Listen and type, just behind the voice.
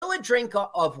drink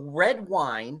of red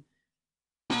wine,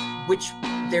 which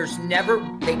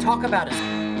they talk about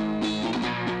as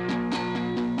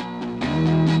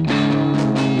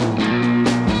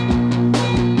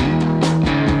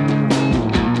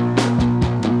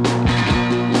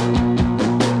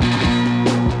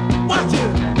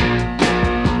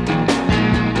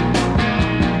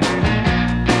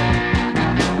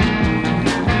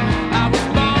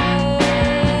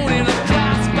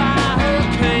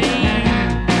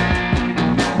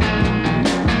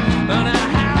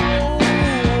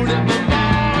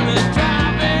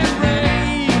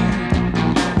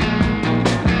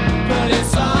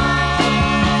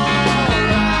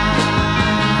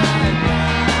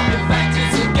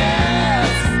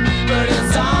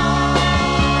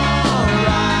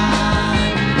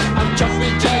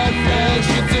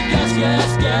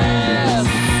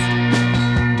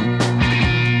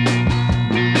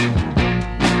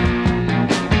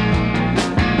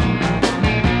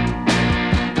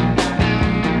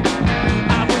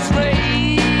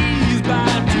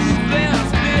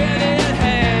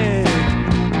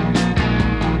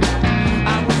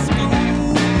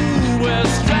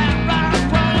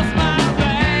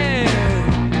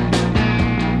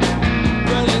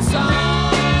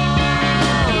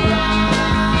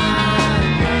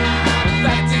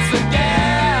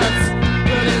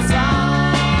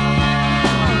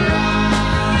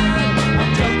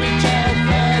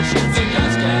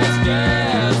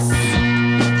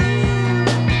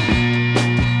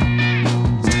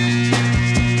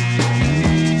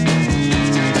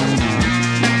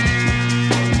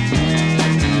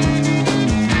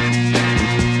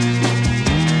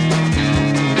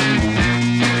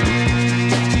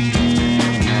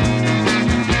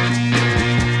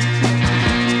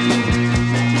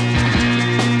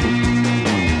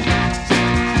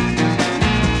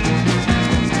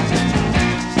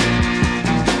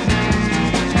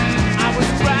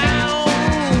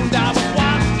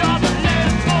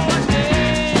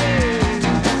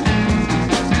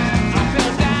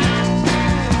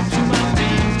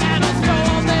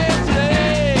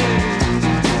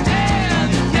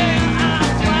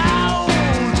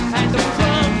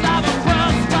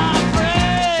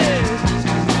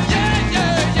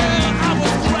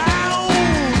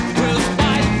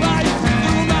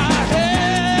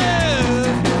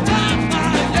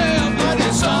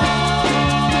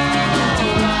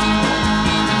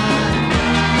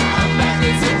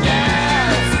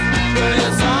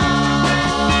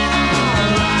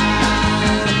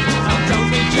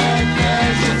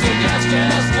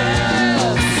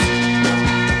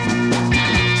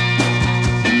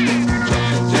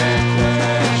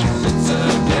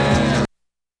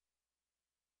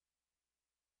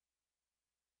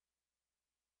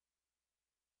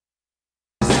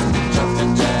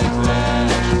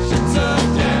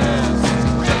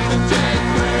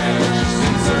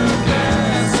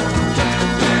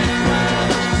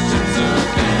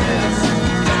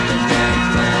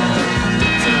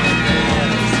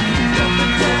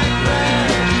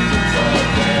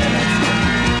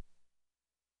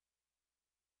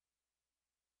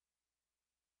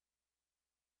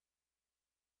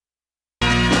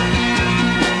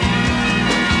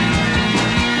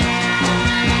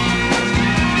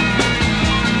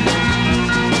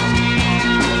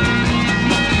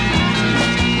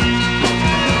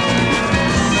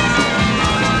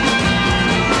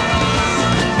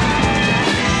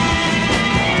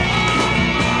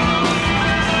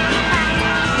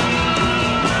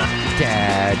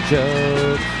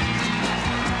Joke.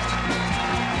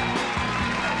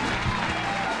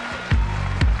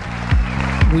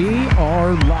 We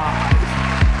are live.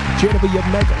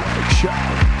 TheJWMegawegShow.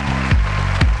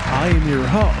 I am your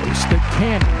host, the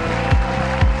Candy.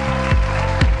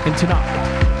 And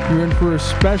tonight, you're in for a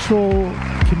special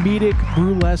comedic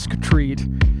burlesque treat.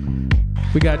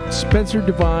 We got Spencer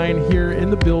Devine here in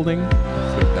the building.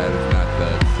 So that is not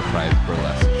the surprise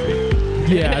burlesque treat.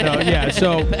 Yeah, no, yeah.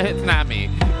 So it's not me.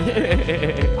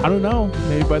 I don't know.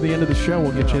 Maybe by the end of the show,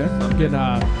 we'll get you there. You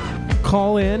can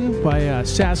call in by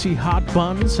Sassy Hot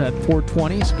Buns at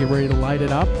 420. So get ready to light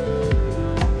it up.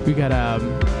 We got a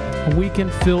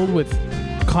weekend filled with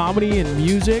comedy and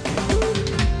music,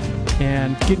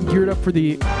 and getting geared up for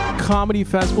the Comedy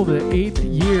Festival, the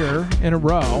 8th year in a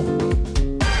row.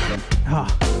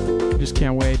 Just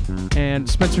can't wait. And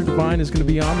Spencer Devine is going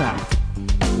to be on that.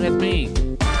 That's me.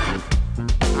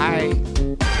 Hi,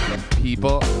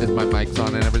 people. Is my mic's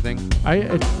on and everything?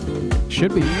 It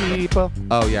should be. People.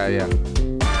 Oh, yeah. Yeah,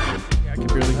 I can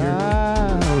barely hear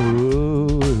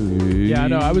you. Yeah,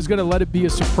 no, I was going to let it be a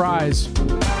surprise.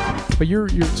 But you're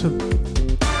so...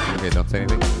 Okay, don't say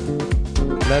anything.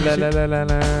 La, la, la, la, la,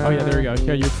 la. Oh, yeah, there you go.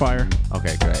 Yeah, you're fire.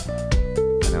 Okay, great.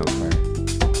 I know I'm fire.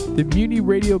 The Mutiny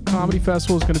Radio Comedy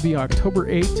Festival is going to be October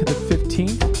 8th to the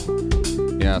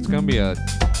 15th. Yeah, it's gonna be a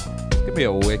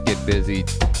wicked busy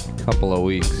couple of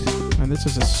weeks. And this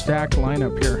is a stacked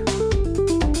lineup here.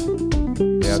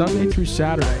 Yeah. Sunday through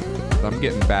Saturday. I'm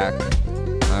getting back.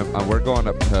 We're going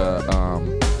up to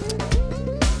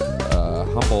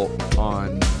Humboldt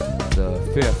on the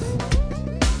 5th.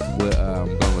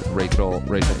 I'm going with Rachel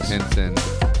Pinson.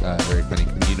 Very funny.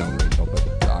 You know Rachel, but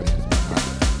the audience might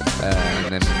not.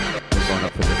 And then we're going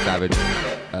up for the Savage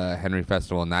Henry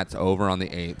Festival, and that's over on the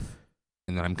 8th.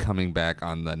 And then I'm coming back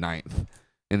on the 9th.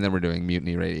 And then we're doing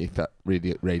Mutiny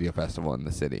Radio Festival in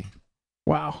the city.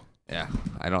 Wow. Yeah,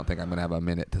 I don't think I'm going to have a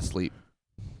minute to sleep.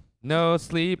 No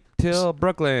sleep till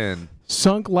Brooklyn.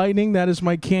 Sunk Lightning, that is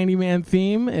my Candyman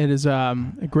theme. It is a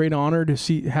great honor to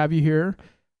have you here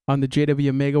on the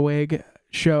JWMegaweg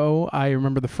show. I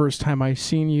remember the first time I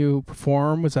seen you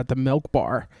perform was at the Milk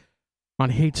Bar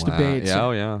on Hates Debates. Yeah,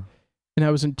 oh yeah. And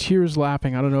I was in tears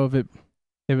laughing. I don't know if it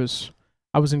was,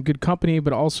 I was in good company,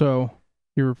 but also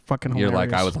you were fucking hilarious. You're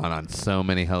like, I was on so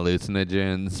many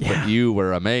hallucinogens, but you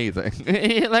were amazing.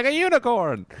 Like a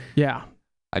unicorn. Yeah.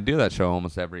 I do that show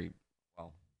almost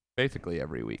basically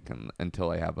every week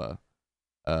until I have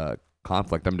a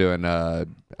conflict. I'm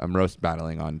roast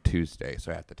battling on Tuesday,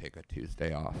 so I have to take a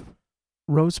Tuesday off.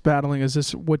 Roast battling, is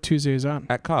this, what Tuesday is on?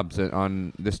 At Cobb's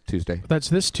on this Tuesday. That's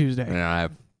this Tuesday. And I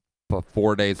have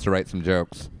 4 days to write some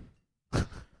jokes.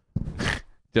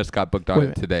 Just got booked on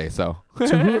it today, so.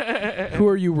 So who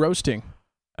are you roasting?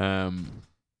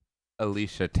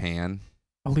 Alicia Tan.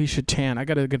 Alicia Tan. I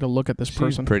got to get a look at this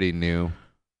person. She's pretty new.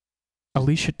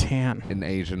 Alicia Tan. An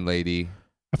Asian lady.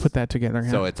 I put that together.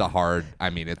 Yeah. So it's a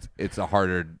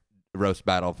harder roast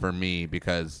battle for me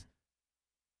because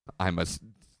I'm a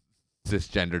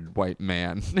cisgendered white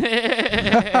man.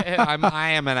 I'm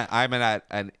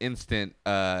an instant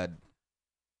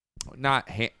not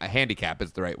a handicap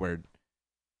is the right word.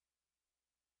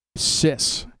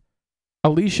 Cis.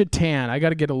 Alicia Tan. I got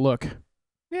to get a look.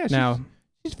 Yeah,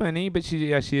 she's funny, but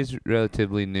she is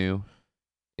relatively new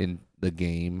in the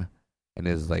game and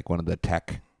is like one of the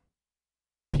tech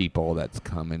people that's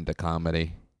come into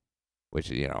comedy,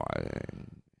 which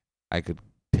I could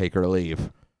take or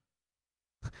leave.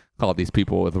 All these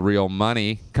people with real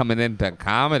money coming into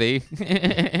comedy.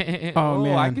 Oh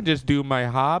man, I can just do my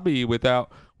hobby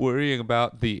without worrying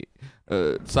about the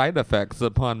side effects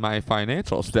upon my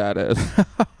financial status.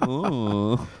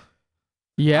 Ooh.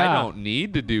 Yeah, I don't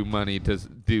need to do money to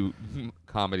do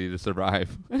comedy to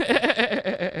survive.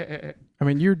 I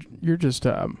mean, you're just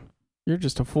a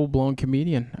full-blown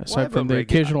comedian aside from the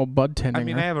occasional bud tending. I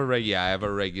mean, I have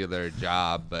a regular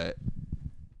job, but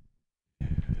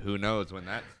who knows how long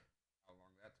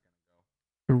that's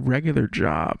a regular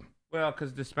job. Well,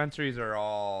 because dispensaries are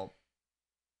all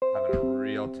having a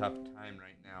real tough time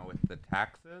right now with the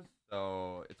taxes,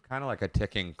 so it's kind of like a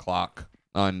ticking clock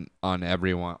on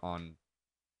everyone on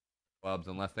clubs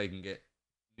unless they can get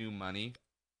new money,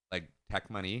 like tech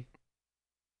money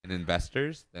and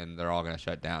investors, then they're all going to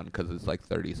shut down because it's like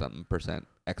 30-something%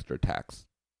 extra tax.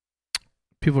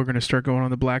 People are going to start going on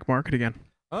the black market again.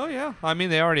 Oh, yeah. I mean,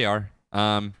 they already are.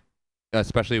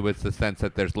 Especially with the sense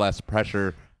that there's less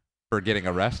pressure for getting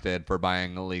arrested for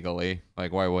buying illegally.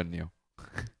 Like, why wouldn't you?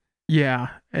 Yeah.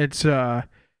 It's, you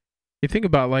think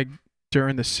about like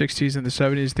during the 60s and the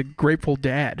 70s, the Grateful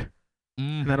Dead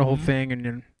and that whole thing.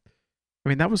 And I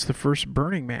mean, that was the first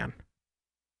Burning Man.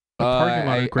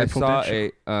 I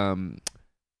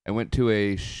went to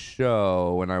a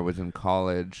show when I was in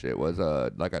college. It was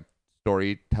like a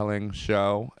storytelling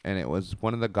show, and it was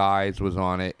one of the guys was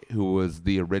on it who was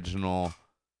the original,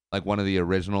 like one of the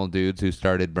original dudes who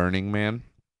started Burning Man.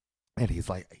 And he was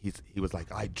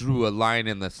like, I drew a line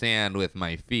in the sand with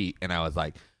my feet, and I was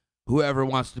like, whoever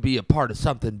wants to be a part of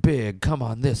something big, come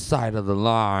on this side of the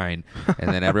line.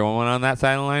 And then everyone went on that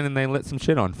side of the line, and they lit some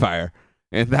shit on fire.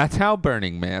 And that's how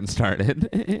Burning Man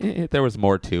started. There was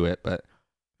more to it, but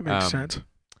that makes sense.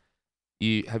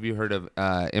 Have you heard of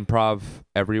Improv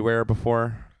Everywhere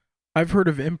before? I've heard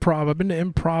of improv. I've been to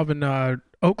improv in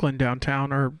Oakland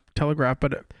downtown or Telegraph,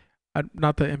 but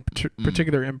not the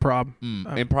particular improv.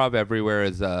 Improv Everywhere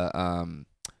is an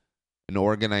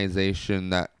organization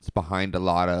that's behind a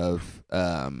lot of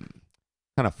kind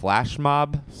of flash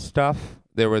mob stuff.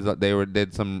 They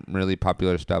did some really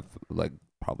popular stuff like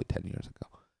probably 10 years ago.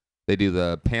 They do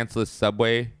the pantsless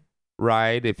subway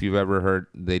ride. If you've ever heard,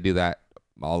 they do that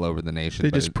all over the nation. They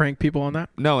just prank people on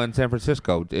that? No, in San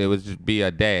Francisco, it would just be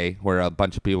a day where a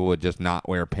bunch of people would just not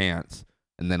wear pants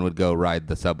and then would go ride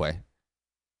the subway.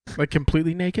 Like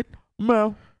completely naked?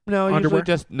 No, Underwear? usually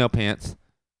just no pants.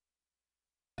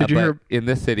 Did you but hear? in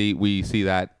this city, we see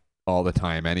that all the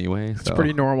time anyway. It's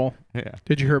pretty normal. Yeah.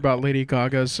 Did you hear about Lady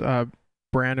Gaga's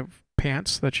brand of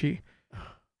pants that she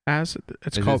has?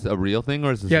 It's Is called. this a real thing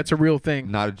or is this It's a real thing.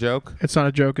 not a joke? It's not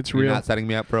a joke. It's You're real. not setting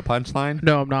me up for a punchline?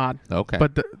 No, I'm not. Okay.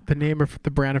 But the name of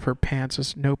the brand of her pants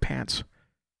is No Pants.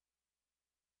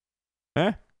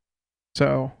 Huh?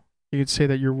 So you could say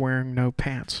that you're wearing no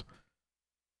pants.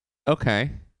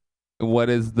 Okay. What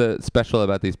is the special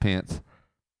about these pants?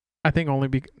 I think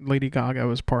only Lady Gaga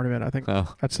was part of it. I think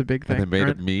that's the big thing. And they made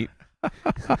of meat.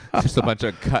 Just a bunch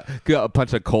of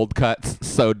cold cuts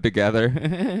sewed together.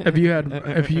 If you're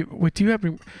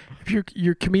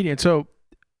a comedian, so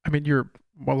I mean you're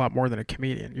a lot more than a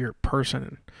comedian. You're a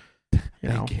person.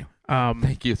 Thank you.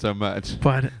 Thank you so much.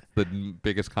 But the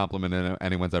biggest compliment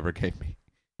anyone's ever gave me.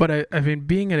 But I mean,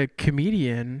 being a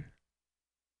comedian,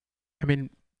 I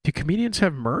mean, do comedians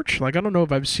have merch? Like, I don't know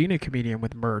if I've seen a comedian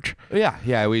with merch.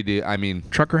 Yeah, we do. I mean,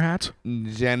 trucker hats?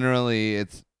 Generally,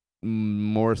 it's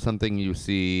more something you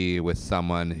see with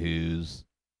someone who's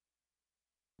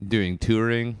doing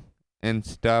touring and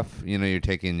stuff. You know, you're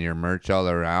taking your merch all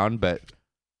around, but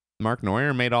Mark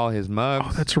Neuer made all his mugs.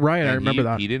 Oh, that's right. I remember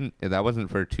that. He didn't. That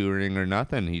wasn't for touring or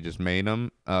nothing. He just made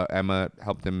them. Emma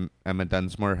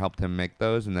Dunsmore helped him make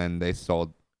those, and then they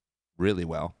sold really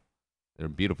well. They're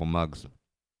beautiful mugs.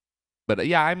 But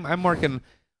yeah, I'm working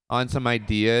on some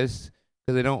ideas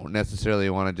because I don't necessarily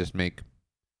want to just make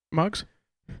mugs,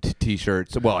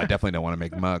 t-shirts. Well, I definitely don't want to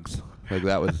make mugs. Like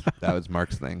that was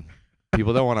Mark's thing.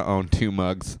 People don't want to own 2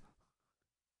 mugs.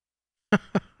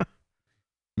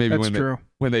 Maybe that's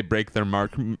when they break their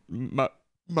mug,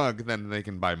 then they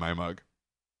can buy my mug.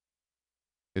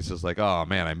 It's just like, oh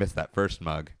man, I missed that first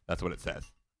mug. That's what it says.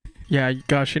 Yeah,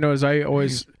 gosh, as I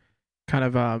always kind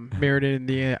of merited in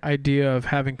the idea of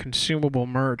having consumable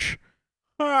merch.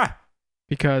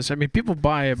 Because I mean, people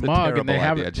buy a mug and they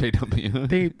have it.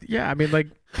 JW. I mean, like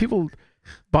people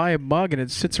buy a mug and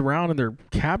it sits around in their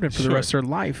cabinet for the rest of their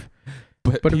life.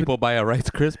 But people buy a Rice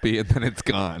Krispie and then it's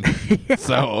gone. Yeah.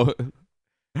 So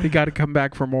they got to come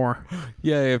back for more.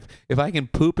 Yeah, if I can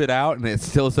poop it out and it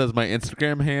still says my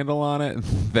Instagram handle on it,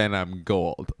 then I'm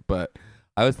gold. But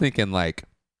I was thinking like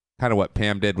kind of what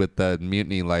Pam did with the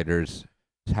Mutiny lighters,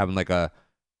 having like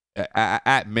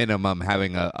at minimum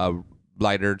having a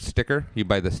lighter sticker. You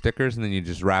buy the stickers and then you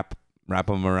just wrap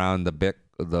them around the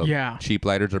cheap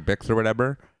lighters or Bics or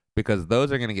whatever, because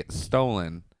those are going to get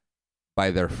stolen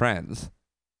by their friends.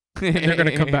 And they're going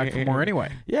to come back for more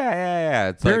anyway. Yeah.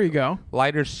 It's there you go.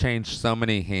 Lighters change so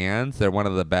many hands. They're one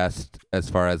of the best as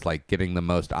far as like getting the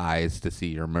most eyes to see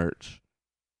your merch.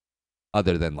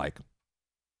 Other than like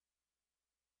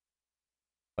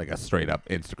a straight up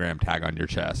Instagram tag on your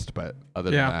chest. But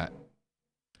other than that,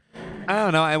 I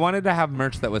don't know. I wanted to have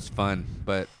merch that was fun,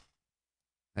 but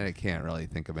I can't really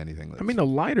think of anything. I mean, a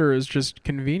lighter is just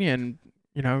convenient.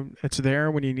 It's there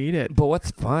when you need it. But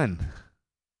what's fun?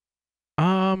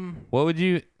 What would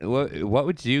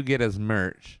you get as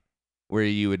merch where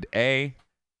you would A,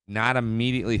 not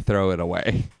immediately throw it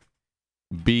away,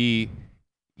 B,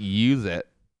 use it?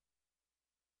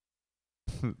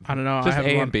 I don't know. Just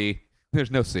A and B. There's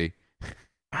no C.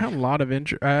 I have a lot of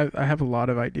I have a lot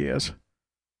of ideas.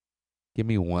 Give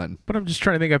me one. But I'm just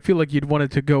trying to think. I feel like you'd want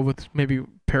it to go with maybe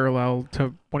parallel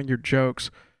to one of your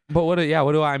jokes. But what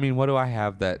do I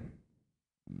have that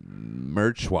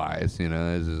merch wise?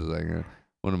 This is like,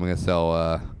 what am I gonna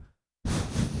sell?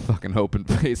 Fucking open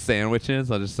face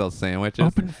sandwiches. I'll just sell sandwiches.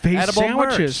 Open face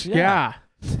sandwiches. Yeah.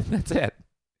 That's it.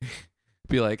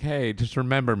 Be like, hey, just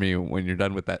remember me when you're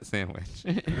done with that sandwich.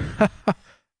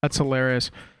 That's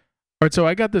hilarious. All right, so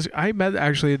I got this. I met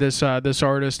actually this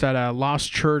artist at a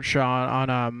Lost Church on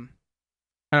and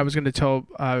I was going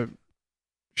to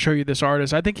show you this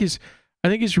artist. I think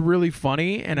he's really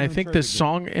funny, and I think this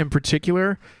song in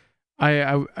particular,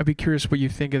 I'd be curious what you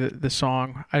think of the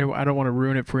song. I don't want to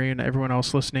ruin it for you and everyone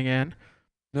else listening in.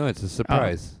 No, it's a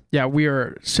surprise. Yeah, we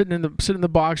are sitting in the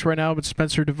box right now with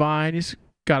Spencer Devine. He's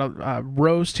got a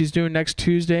roast he's doing next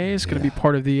Tuesday. It's going to be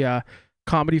part of the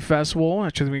comedy festival.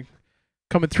 Actually,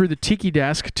 coming through the Tiki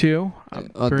Desk too.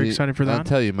 I'm very excited for that. I'll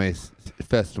tell you my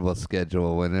festival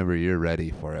schedule whenever you're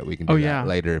ready for it. We can do that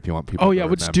later if you want people.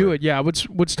 Let's do it. Yeah,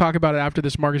 let's talk about it after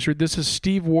this. Market Street. This is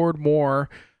Steve Ward Moore.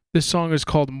 This song is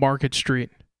called Market Street.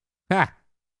 Ha!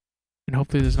 And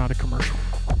hopefully there's not a commercial.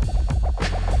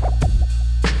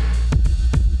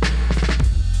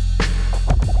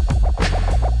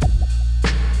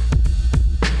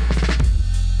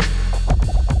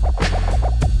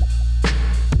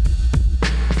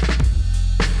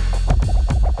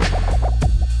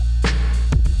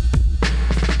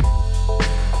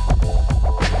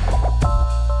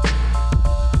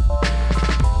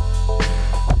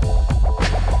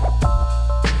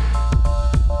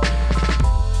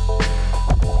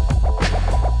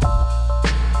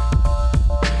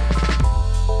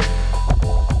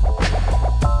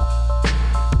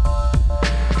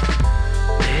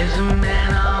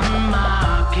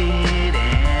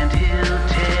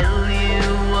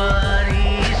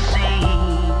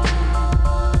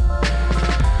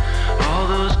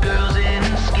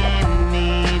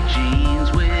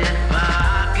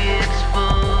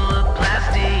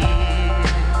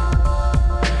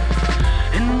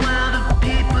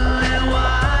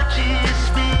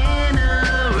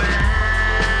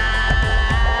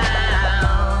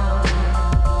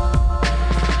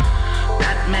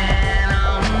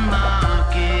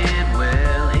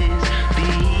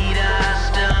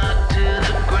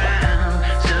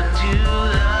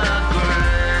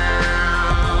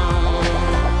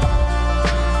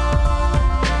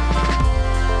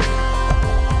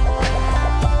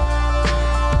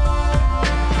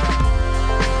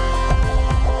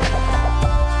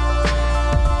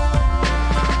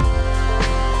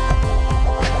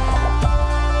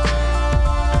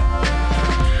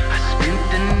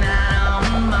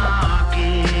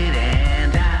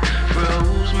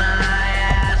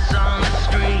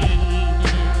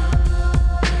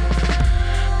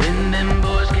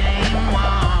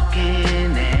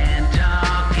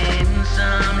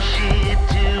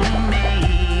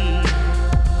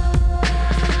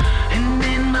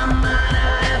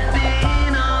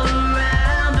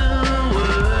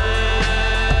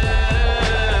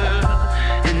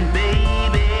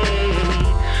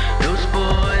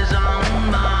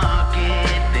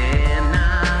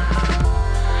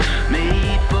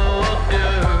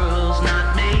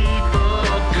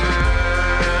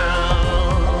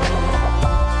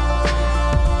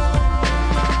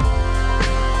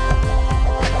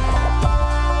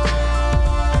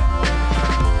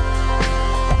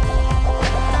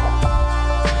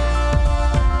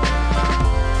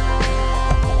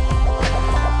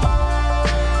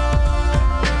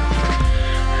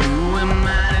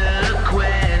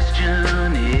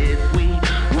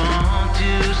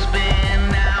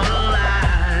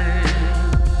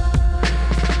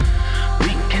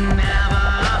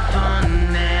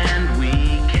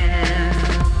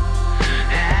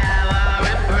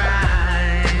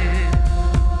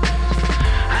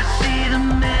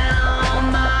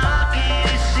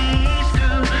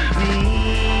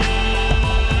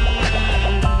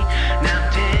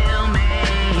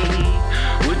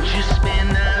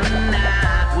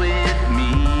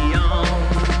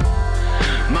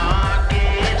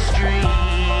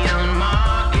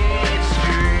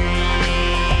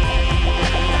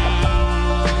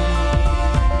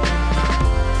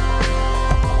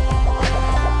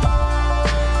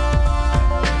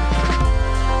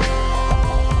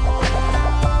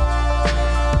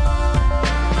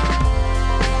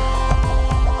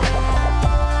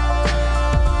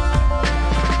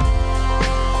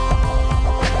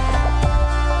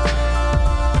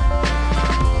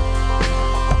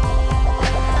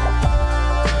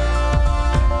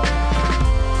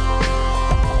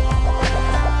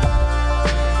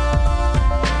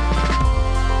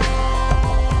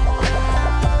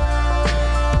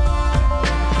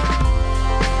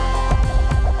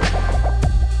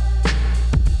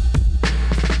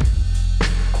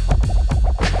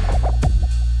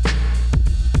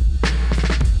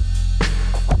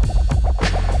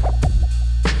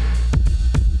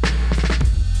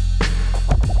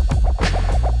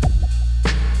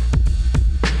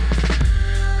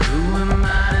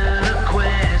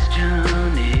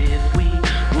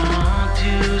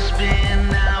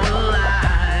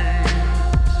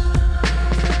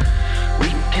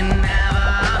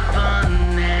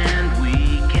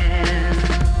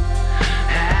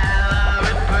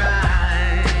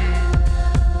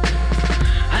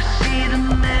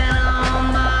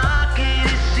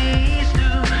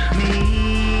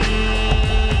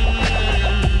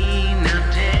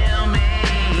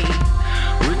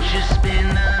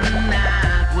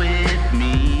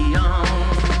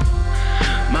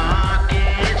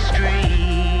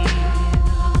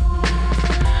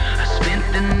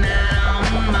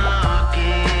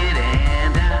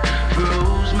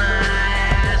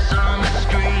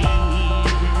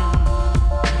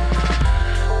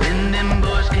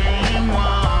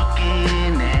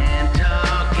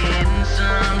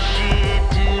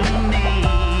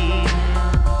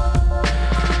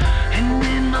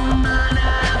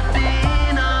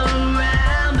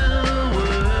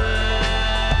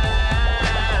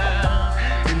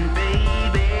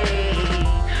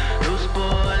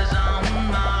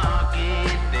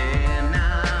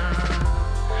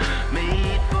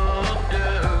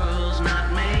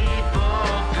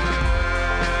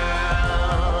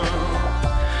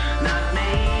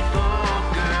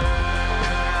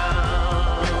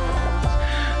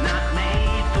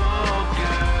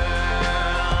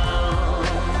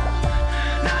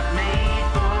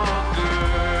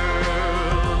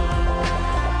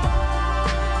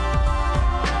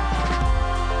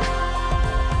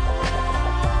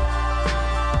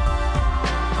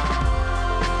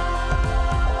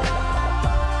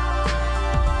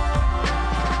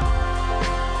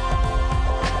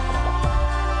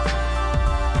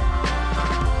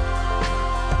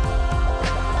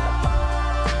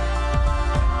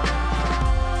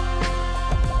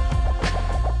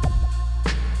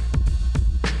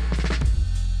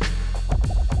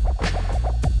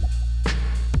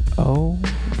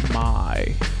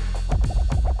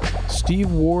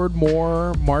 Steve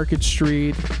Wardmore, Market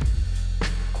Street.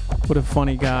 What a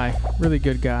funny guy. Really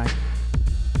good guy.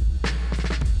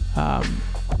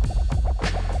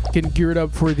 Getting geared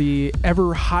up for the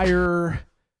Ever Higher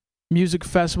Music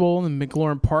Festival in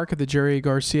McLaurin Park at the Jerry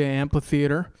Garcia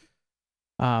Amphitheater.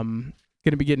 Going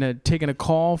to be taking a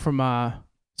call from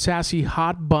Sassy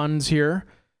Hot Buns here.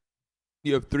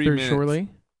 You have 3 very minutes. Shortly.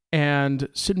 And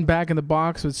sitting back in the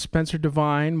box with Spencer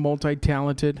Devine,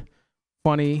 multi-talented,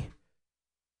 funny,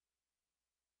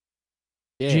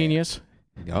 genius.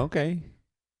 Okay.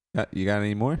 You got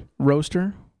any more?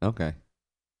 Roaster. Okay.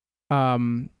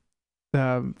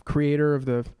 The creator of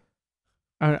the...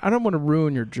 I don't want to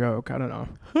ruin your joke. I don't know.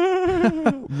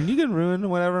 You can ruin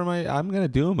whatever I'm going to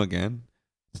do them again.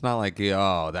 It's not like,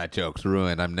 oh, that joke's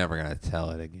ruined. I'm never going to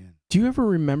tell it again. Do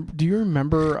you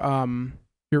remember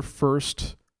your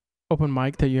first open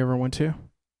mic that you ever went to?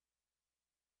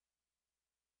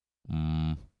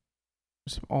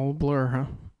 It's all a blur, huh?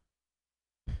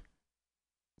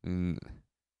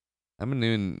 I've been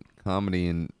doing comedy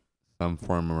in some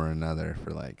form or another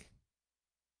for like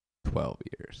 12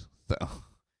 years. So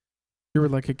you were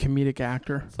like a comedic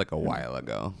actor? It's like a while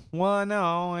ago. Well,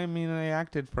 no, I mean, I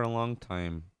acted for a long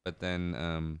time, but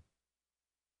then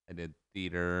I did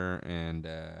theater, and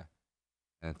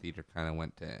theater kind of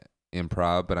went to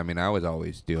improv. But I mean, I was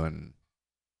always doing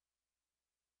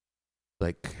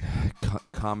like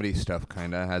comedy stuff,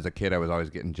 kind of. As a kid, I was always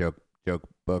getting joke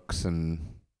books,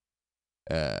 and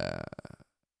I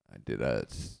did a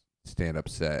stand-up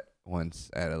set once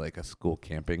at a school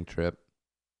camping trip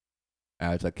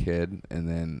as a kid. And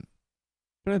then I'm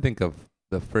trying to think of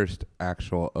the first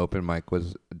actual open mic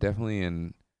was definitely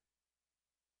in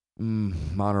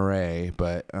Monterey,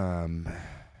 but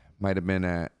might have been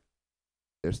at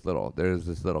there's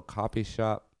this little coffee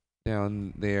shop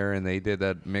down there, and they did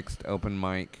a mixed open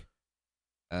mic.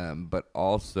 But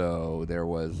also there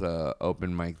was a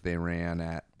open mic they ran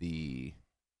at the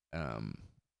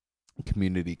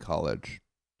community college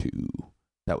too.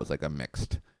 That was like a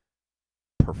mixed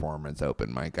performance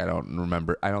open mic. I don't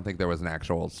remember. I don't think there was an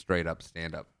actual straight up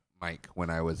stand up mic when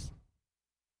I was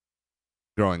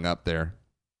growing up there.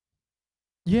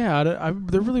 Yeah,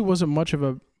 there really wasn't much of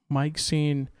a mic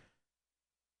scene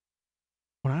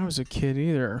when I was a kid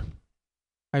either.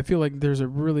 I feel like there's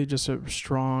just a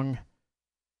strong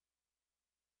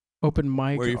open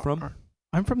mic. Where are you from?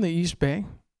 I'm from the East Bay.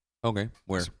 Okay,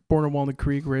 where? Born in Walnut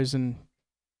Creek, raised in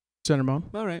Centermount.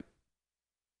 All right.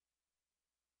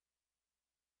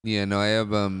 Yeah, no, I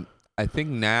have. I think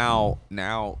now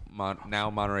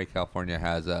Monterey, California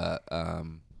has a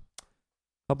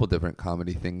couple different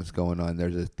comedy things going on.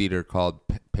 There's a theater called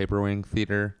Paperwing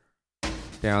Theater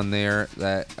down there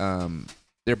that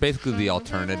they're basically the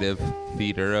alternative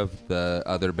theater of the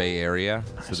other Bay Area.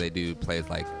 So they do plays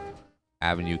like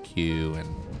Avenue Q and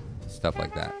stuff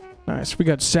like that. Nice. We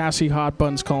got Sassy Hot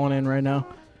Buns calling in right now.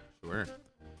 Sure.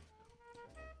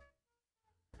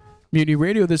 Mutiny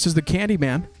Radio, this is the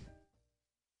Candyman.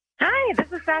 Hi, this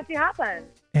is Sassy Hot Buns.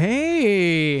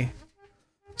 Hey,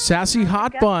 Sassy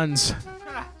Hot Buns.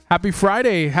 Happy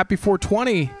Friday. Happy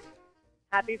 420.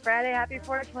 Happy Friday. Happy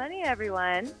 420,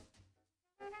 everyone.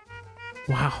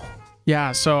 Wow.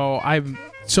 Yeah, so I'm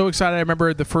so excited. I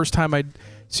remember the first time I'd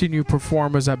seen you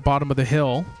perform was at Bottom of the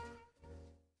Hill.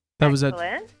 That Excellent. was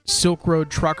at Silk Road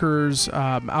Truckers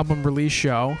album release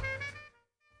show.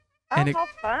 Oh, And how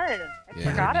fun. I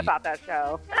forgot about that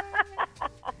show.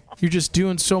 You're just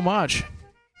doing so much.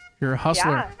 You're a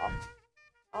hustler. Yeah,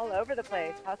 all over the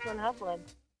place. Hustling.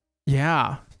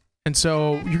 Yeah. And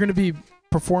so you're going to be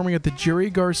performing at the Jerry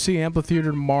Garcia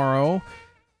Amphitheater tomorrow.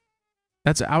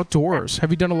 That's outdoors. Have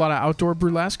you done a lot of outdoor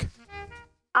burlesque?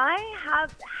 I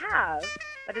have,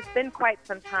 but it's been quite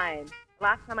some time.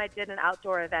 Last time I did an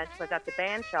outdoor event was at the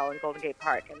band shell in Golden Gate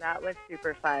Park, and that was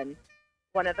super fun.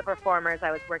 One of the performers I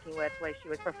was working with, she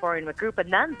was performing, a group of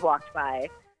nuns walked by.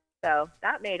 So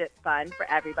that made it fun for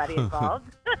everybody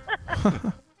involved.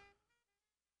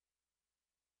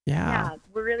 Yeah,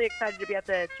 we're really excited to be at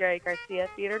the Jerry Garcia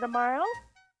Theater tomorrow.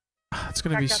 It's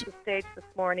going to be... Checked out the stage this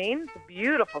morning. It's a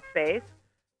beautiful space.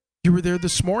 You were there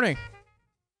this morning.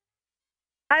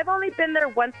 I've only been there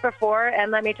once before, and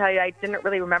let me tell you, I didn't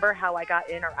really remember how I got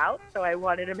in or out, so I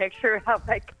wanted to make sure how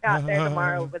I got there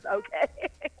tomorrow was okay.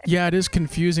 Yeah, it is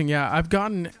confusing. Yeah, I've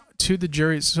gotten to the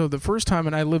Jerry. So the first time,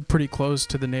 and I live pretty close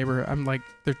to the neighborhood. I'm like,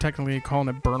 they're technically calling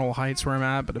it Bernal Heights where I'm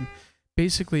at, but I'm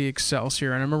basically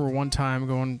Excelsior. And I remember one time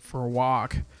going for a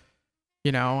walk,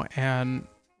 and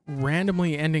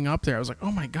randomly ending up there. I was like,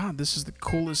 oh my God, this is the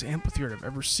coolest amphitheater I've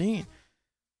ever seen.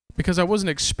 Because I wasn't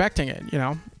expecting it,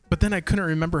 But then I couldn't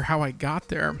remember how I got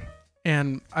there.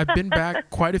 and I've been back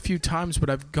quite a few times, but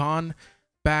I've gone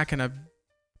back and I've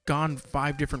gone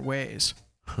 5 different ways.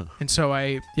 And so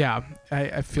I feel you there.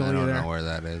 I don't know where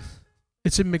that is.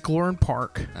 It's in McLaurin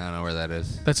Park. I don't know where that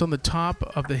is. That's on the top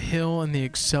of the hill in the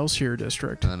Excelsior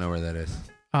district. I don't know where that is.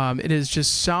 It is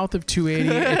just south of 280.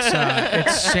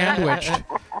 It's sandwiched.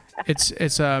 It's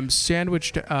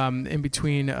sandwiched in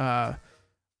between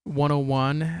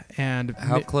 101 and.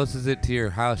 How close is it to your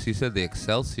house? You said the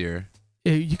Excelsior.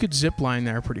 You could zip line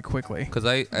there pretty quickly. Because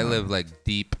I live like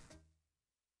deep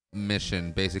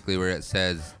Mission, basically where it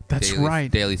says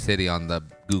Daly City on the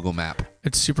Google map.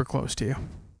 It's super close to you.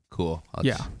 Cool. I'll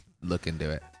just look into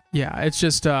it. Yeah, it's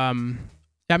just I mean,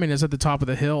 it's at the top of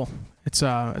the hill. It's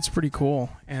pretty cool.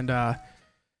 And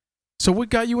so what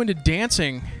got you into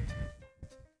dancing?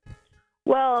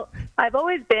 Well, I've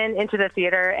always been into the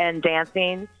theater and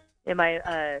dancing. In my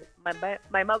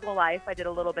Muggle life, I did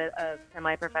a little bit of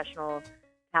semi-professional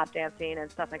tap dancing and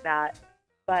stuff like that.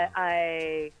 But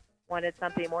I wanted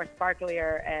something more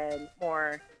sparklier and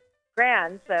more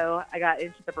grand, so I got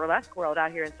into the burlesque world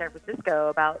out here in San Francisco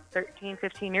about 13,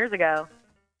 15 years ago,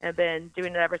 and I've been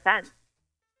doing it ever since.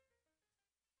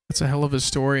 That's a hell of a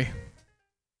story.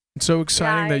 It's so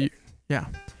exciting that you... Yeah.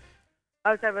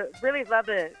 I really love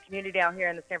the community out here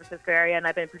in the San Francisco area, and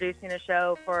I've been producing a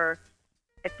show for,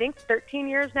 I think, 13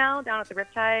 years now down at the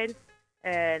Riptide,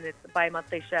 and it's a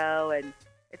bi-monthly show, and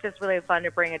it's just really fun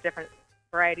to bring a different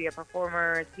variety of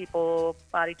performers, people,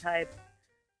 body types.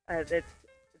 It's a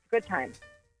good time.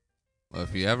 Well,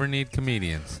 if you ever need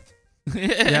comedians.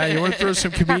 Yeah, you want to throw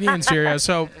some comedians here. Yeah.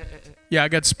 So, I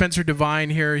got Spencer Devine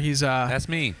here. He's That's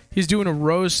me. He's doing a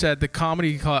roast at the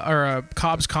comedy club or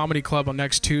Cobb's Comedy Club on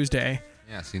next Tuesday.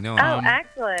 Yes, you know.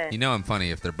 Excellent. You know I'm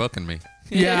funny if they're booking me.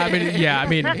 I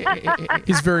mean,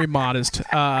 he's very modest.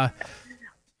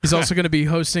 He's also going to be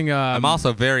hosting. I'm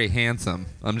also very handsome.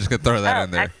 I'm just gonna throw that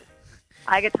in there.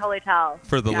 I could totally tell.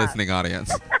 For the listening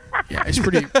audience. Yeah, he's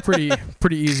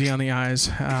pretty easy on the eyes.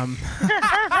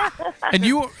 And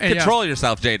you control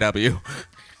yourself, JW.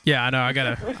 Yeah, I know.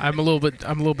 I'm a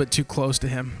little bit too close to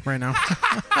him right now.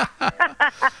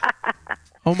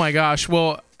 Oh my gosh!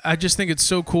 Well, I just think it's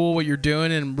so cool what you're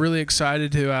doing, and I'm really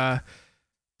excited to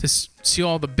see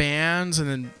all the bands and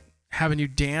then having you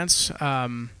dance. It's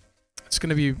going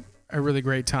to be a really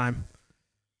great time.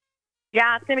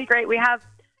 Yeah, it's going to be great.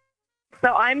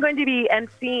 So I'm going to be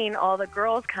emceeing all the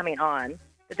girls coming on,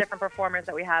 the different performers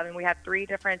that we have, and we have 3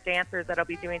 different dancers that'll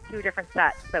be doing 2 different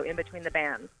sets, so in between the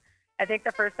bands. I think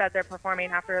the first set they're performing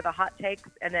after the hot takes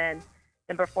and then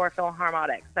before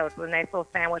Philharmonic, so it's a nice little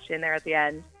sandwich in there at the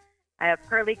end. I have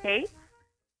Pearly Kate,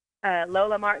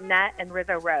 Lola Martinette, and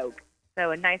Rizzo Rogue. So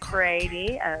a nice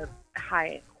variety of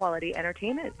high-quality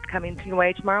entertainment coming to your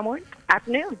way tomorrow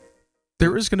afternoon.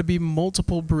 There is going to be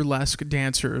multiple burlesque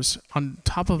dancers on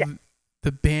top of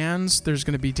the bands. There's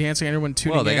going to be dancing. Everyone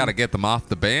tuning in. Well, they got to get them off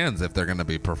the bands if they're going to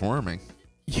be performing.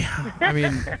 Yeah, I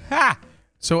mean,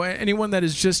 so anyone that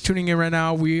is just tuning in right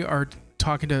now, we are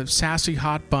talking to Sassy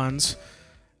Hot Buns,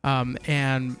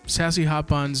 and Sassy Hot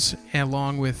Buns,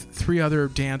 along with 3 other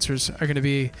dancers, are going to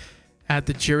be at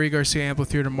the Jerry Garcia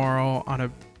Amphitheater tomorrow on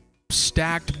a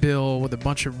stacked bill with a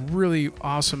bunch of really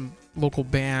awesome local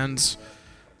bands.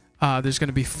 There's going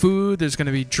to be food. There's going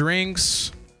to be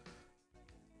drinks.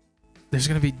 There's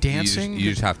going to be dancing. You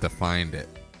just have to find it.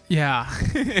 Yeah.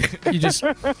 You just...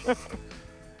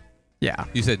 Yeah.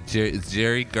 You said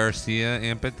Jerry Garcia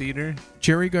Amphitheater?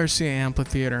 Jerry Garcia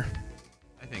Amphitheater.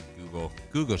 I think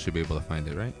Google should be able to find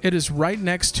it, right? It is right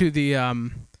next to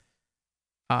the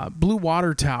Blue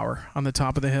Water Tower on the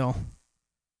top of the hill.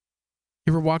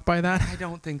 You ever walk by that? I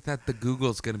don't think that the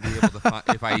Google's going to be able to find.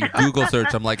 If I Google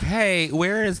search, I'm like, hey,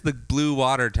 where is the Blue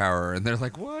Water Tower? And they're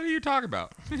like, what are you talking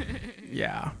about?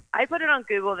 Yeah. I put it on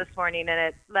Google this morning, and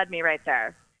it led me right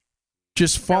there.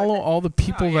 Just follow all the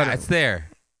people it's there.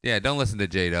 Yeah, don't listen to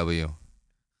JW.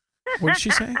 What did she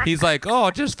say? He's like,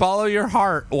 just follow your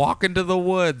heart. Walk into the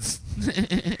woods.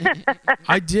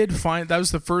 I did find, that was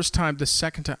the first time,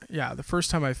 the first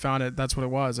time I found it, that's what it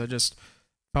was. I just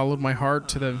followed my heart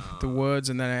to the woods,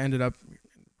 and then I ended up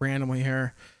randomly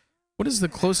here. What is the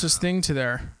closest thing to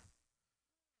there?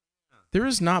 There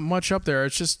is not much up there.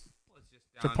 It's just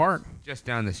the park. Just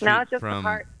down the street from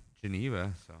the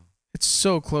Geneva. So it's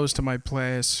so close to my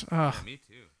place. Yeah, me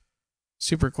too.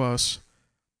 Super close.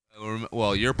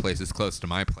 Well, your place is close to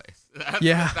my place.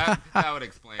 That would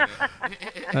explain it.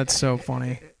 That's so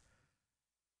funny.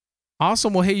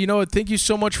 Awesome. Well, hey, you know what? Thank you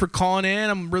so much for calling in.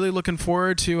 I'm really looking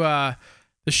forward to the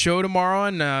show tomorrow.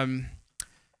 And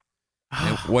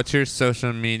what's your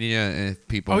social media if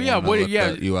people want to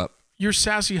look you up? You're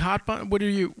Sassy Hot Bun. What are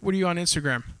you on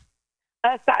Instagram?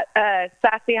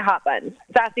 Sassy Hot Buns.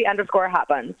 Sassy_Hot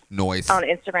Buns. Noise. On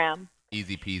Instagram.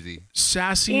 Easy peasy.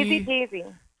 Easy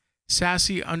peasy.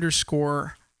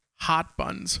 Sassy_Hot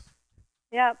Buns.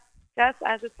 Yep. Just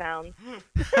as it sounds.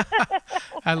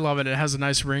 I love it. It has a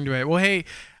nice ring to it. Well, hey,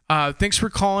 thanks for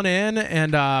calling in,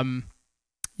 and and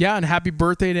happy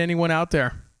birthday to anyone out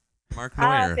there. Mark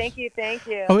Neuer. Thank you.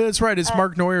 Oh, that's right. It's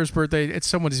Mark Neuer's birthday. It's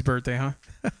somebody's birthday, huh?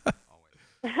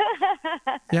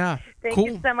 Yeah. Thank cool.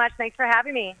 you so much. Thanks for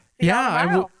having me. See y'all Yeah,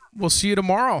 tomorrow. we'll see you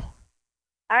tomorrow. All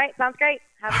right, sounds great.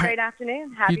 Have a great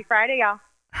afternoon. Happy Friday, y'all.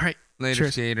 All right. Later,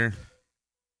 Cheers. skater.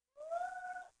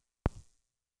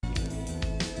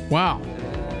 Wow.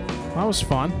 That was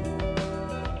fun.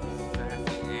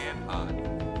 Sassy and hot.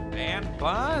 And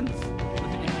buns.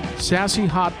 Sassy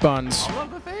Hot Buns. All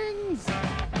of the things.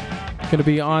 Going to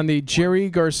be on the Jerry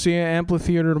Garcia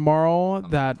Amphitheater tomorrow.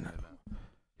 That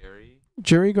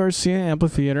Jerry Garcia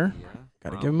Amphitheater. Yeah. Got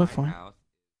to give him a phone.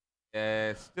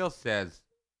 Still says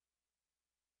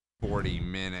 40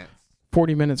 minutes.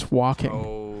 40 minutes walking.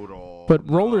 Total. But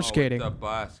roller skating. It's a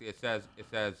bus. It says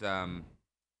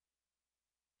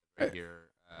right here.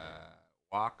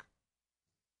 Walk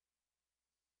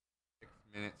 6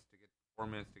 minutes to get 4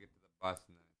 minutes to get to the bus,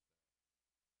 and then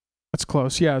That's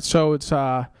close. Yeah. So it's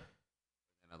like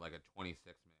a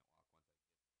 26-minute walk.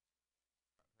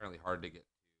 Apparently hard to get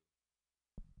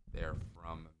there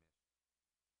from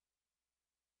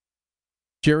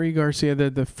Jerry Garcia,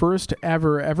 the first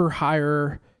ever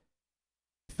higher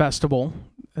festival.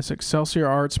 It's Excelsior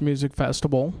Arts Music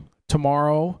Festival.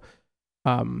 Tomorrow,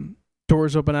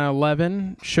 doors open at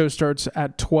 11. Show starts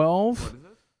at 12. What is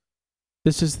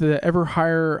This is the ever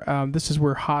higher. This is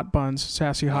where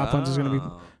Sassy Hot Buns is going to be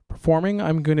performing.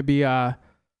 I'm going to be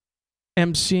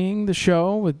emceeing the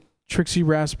show with Trixie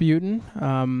Rasputin. We're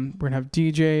going to have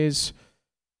DJs,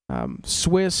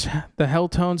 Swiss, the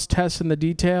Helltones, Tess and the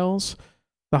Details,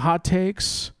 the Hot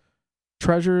Takes,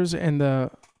 Treasures, and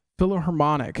the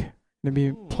Philharmonic. Going to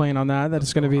be playing on that. That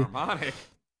is going to be.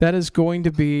 That is going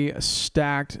to be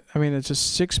stacked. I mean, it's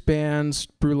just 6 bands,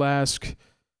 burlesque,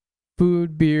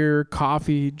 food, beer,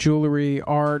 coffee, jewelry,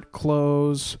 art,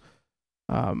 clothes.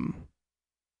 It's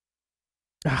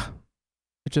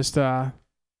just going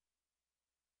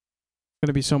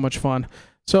to be so much fun.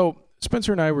 So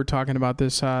Spencer and I were talking about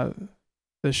this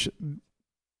this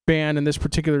band and this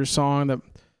particular song that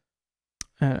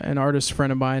an artist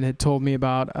friend of mine had told me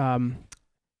about.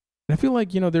 And I feel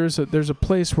like, there's a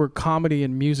place where comedy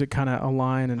and music kind of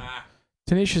align, and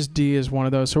Tenacious D is one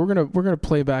of those. So we're gonna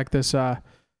play back this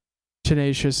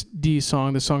Tenacious D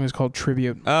song. The song is called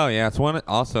Tribute. Oh yeah, it's one.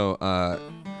 Also,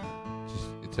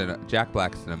 Jack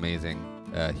Black's an amazing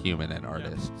human and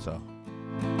artist. So.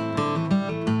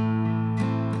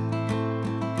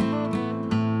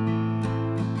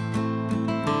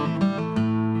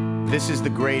 This is the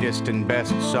greatest and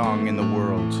best song in the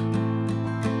world.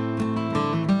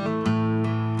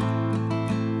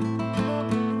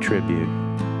 Tribute.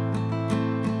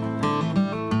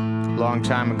 Long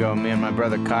time ago, me and my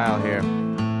brother Kyle here,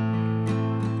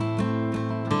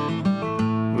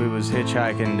 we was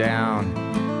hitchhiking down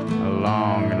a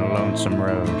long and a lonesome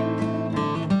road.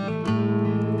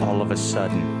 All of a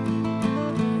sudden,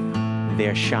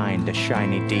 there shined a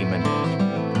shiny demon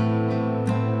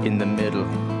in the middle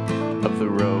of the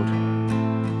road.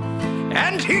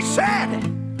 And he said,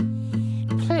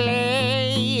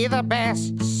 "Play the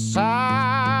best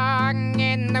song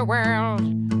in the world,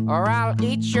 or I'll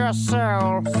eat your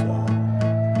soul."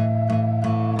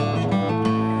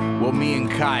 Well, me and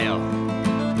Kyle,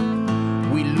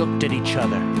 we looked at each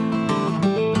other,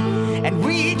 and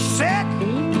we each said,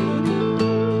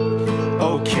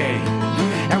 okay.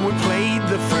 And we played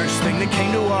the first thing that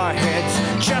came to our heads.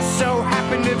 Just so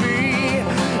happened to be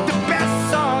the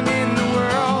best song in the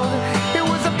world. It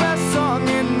was the best song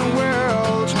in the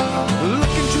world.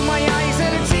 Look into my eyes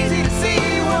and it's easy to see.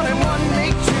 1 and 1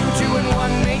 make 2, 2 and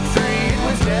 1 make 3. It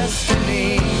was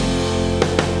destiny.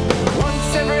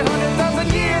 Once every 100,000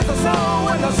 years or so,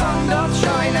 when the sun doth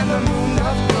shine and the moon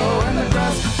doth glow and the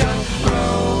grass doth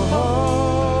grow.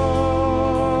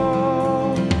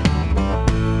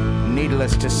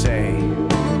 Needless to say,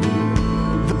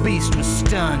 the beast was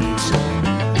stunned.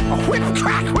 A whip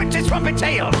crack went his trumpet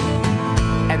tail,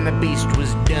 and the beast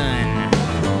was done.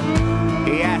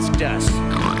 He asked us,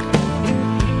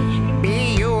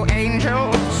 "Be you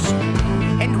angels?"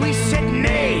 And we said,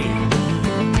 "Nay,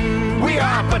 we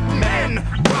are but men.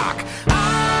 Rock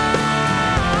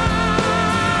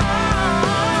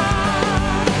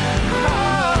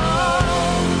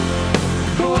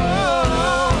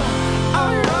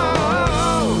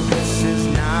this is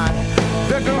not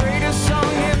the greatest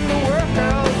song in the world,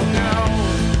 no.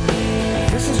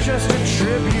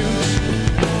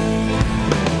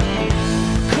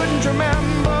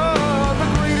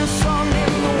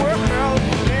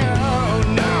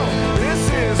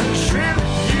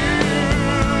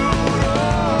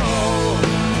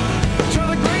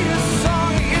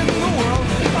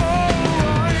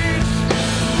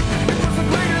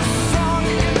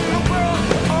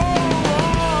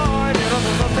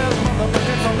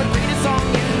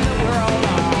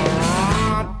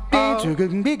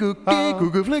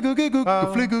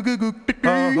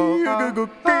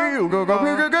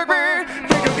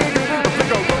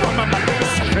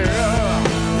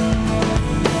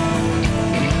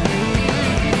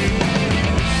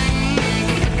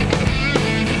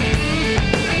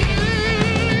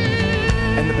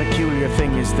 And the peculiar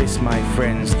thing is this, my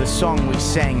friends, the song we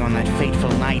sang on that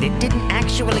fateful night, it didn't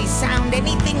actually sound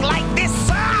anything like this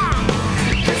song.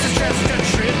 This is just a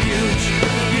tribute,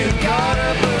 you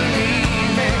gotta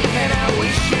believe it, and I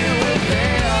wish you were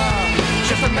there,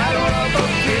 just a matter of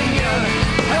opinion.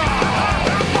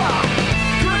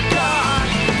 Good God,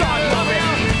 God love you,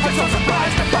 I'm so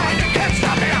surprised to find you can't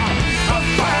stop me. I'm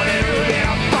fighting really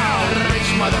about rich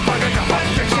motherfucker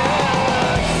constriction.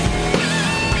 Alright.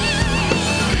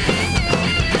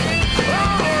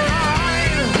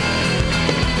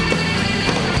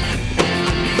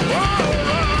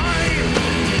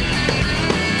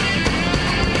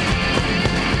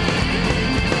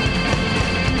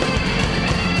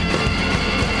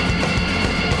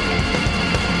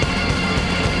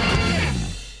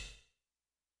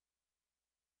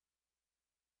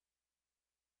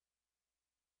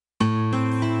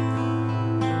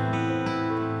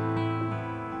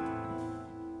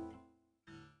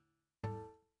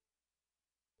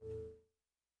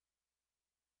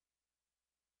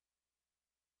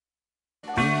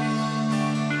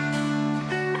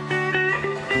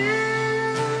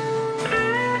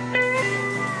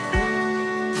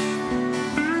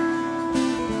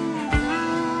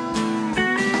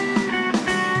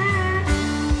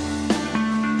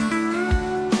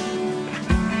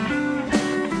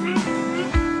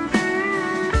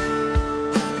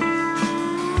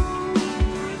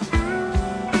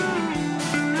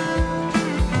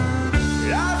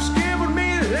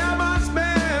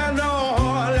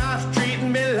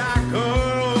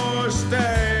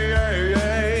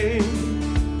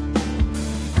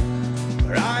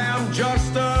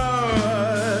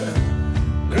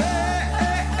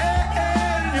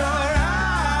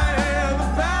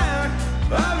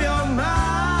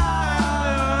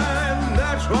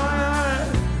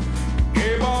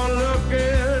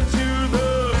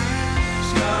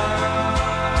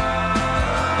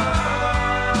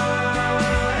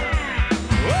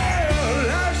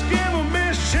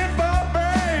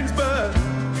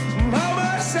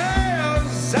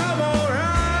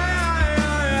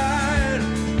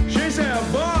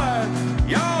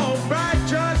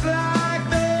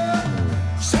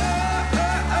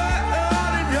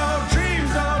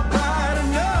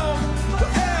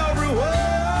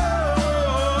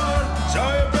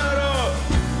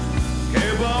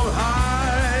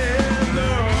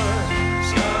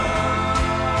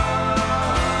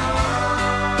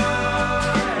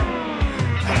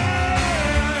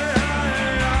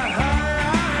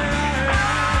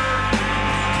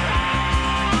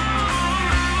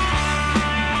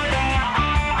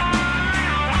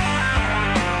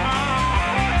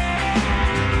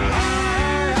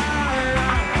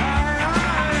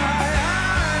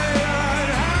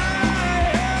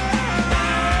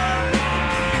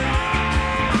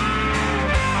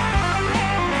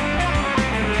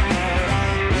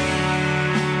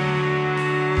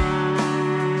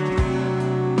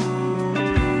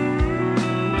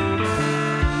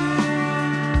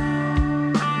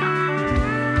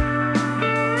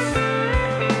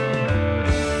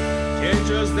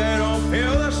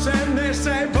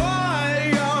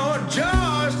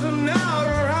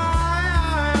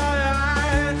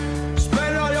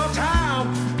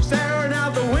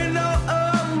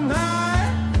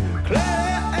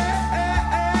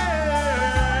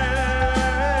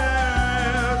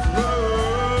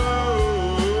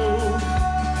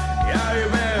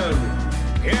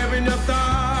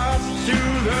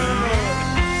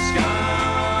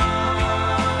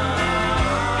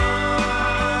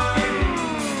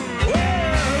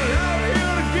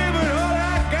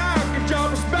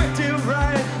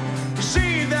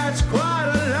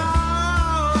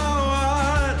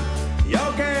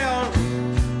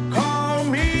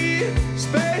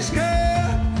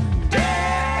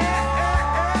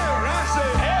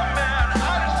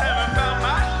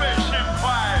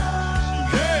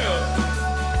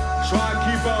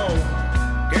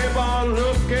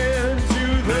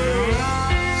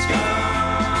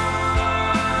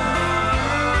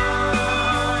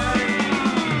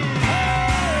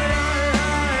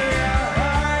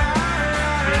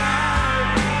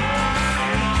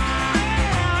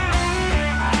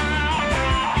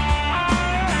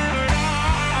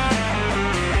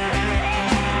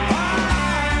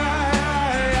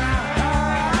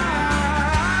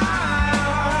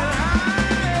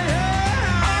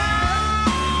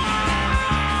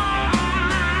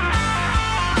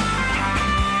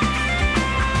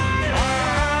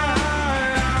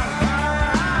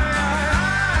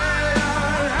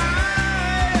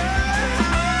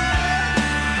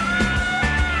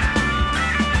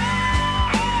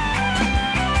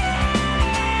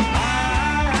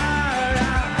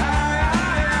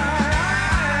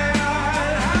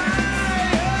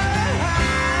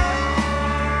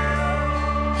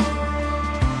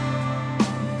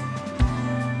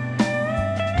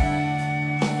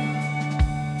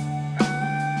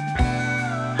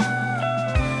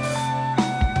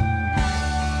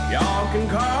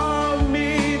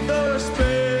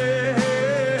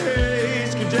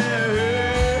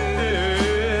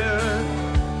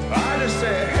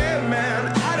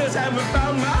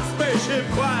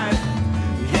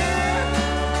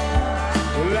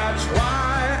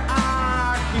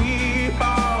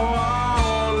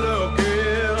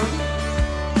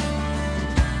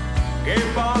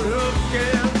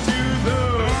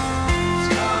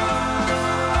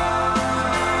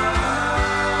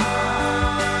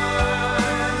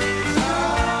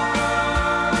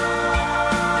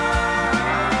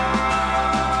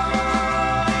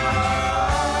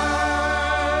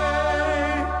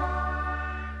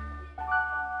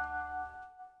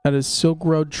 That is Silk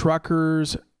Road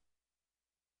Truckers.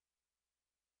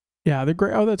 Yeah, they're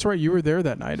great. Oh, that's right. You were there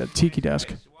that night at Tiki Desk.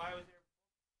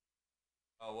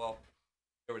 Oh, well,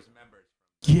 there was members.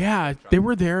 Yeah, they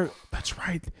were there. That's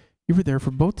right. You were there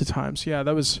for both the times. Yeah,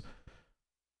 that was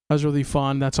really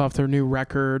fun. That's off their new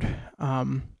record.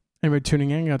 Anybody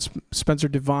tuning in, got Spencer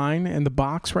Devine in the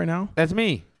box right now. That's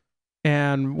me.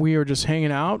 And we are just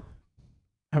hanging out,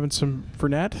 having some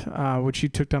Fernet, which you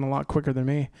took down a lot quicker than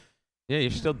me. Yeah,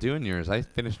 you're still doing yours. I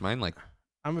finished mine like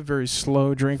I'm a very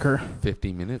slow drinker.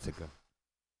 50 minutes ago.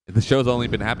 The show's only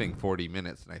been happening 40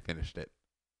 minutes, and I finished it.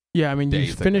 Yeah, I mean, you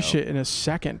Days finish ago. it in a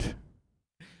second.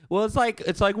 Well, it's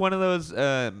like one of those.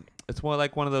 It's more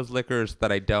like one of those liquors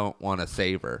that I don't want to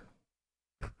savor.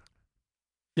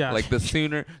 Yeah, Like the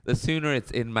sooner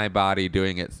it's in my body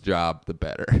doing its job, the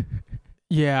better.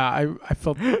 yeah, I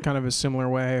felt kind of a similar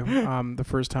way the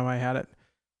first time I had it.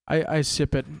 I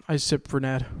sip it. I sip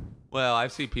Fernet. Well,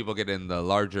 I've seen people get in the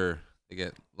larger. They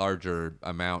get larger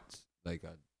amounts, like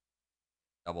a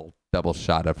double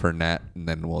shot of Fernet, and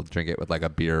then we'll drink it with like a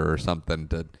beer or something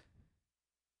to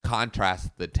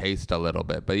contrast the taste a little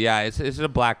bit. But yeah, it's a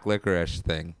black licorice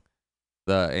thing.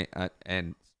 And I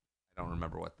don't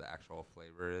remember what the actual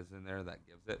flavor is in there that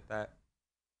gives it that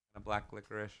kind of black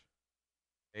licorice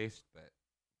taste, but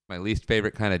my least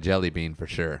favorite kind of jelly bean for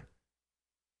sure.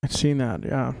 I've seen that.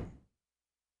 Yeah.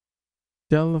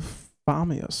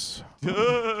 Delphamius.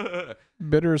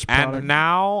 Bitters product. And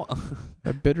now,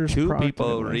 a bitters two product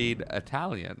people anyway. read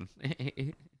Italian.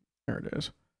 There it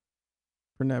is.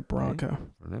 Fernet Branca.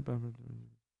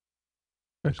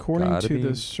 According gotta to be.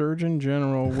 the Surgeon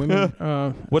General, women.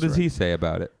 What does he say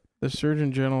about it? The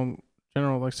Surgeon General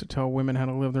likes to tell women how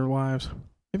to live their lives.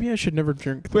 Maybe I should never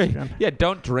drink this Wait, again. yeah,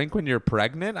 don't drink when you're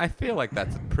pregnant. I feel like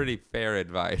that's pretty fair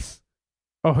advice.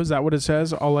 Oh, is that what it says?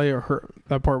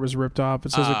 That part was ripped off.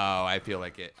 It says I feel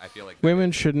like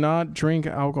women should not drink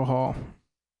alcohol.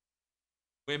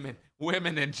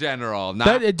 Women in general.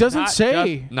 That it doesn't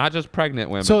say. Not just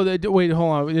pregnant women. So wait,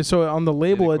 hold on. So on the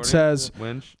label it says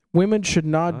women should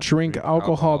not drink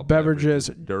alcohol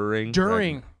beverages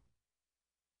during.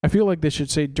 I feel like they should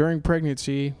say during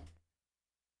pregnancy.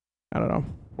 I don't know.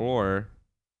 Or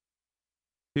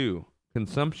 2,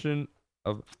 consumption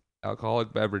of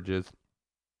alcoholic beverages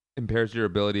impairs your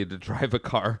ability to drive a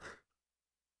car.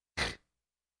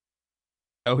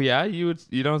 Oh yeah, you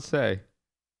don't say.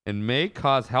 And may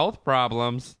cause health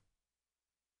problems.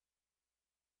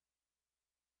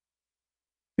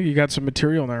 I think you got some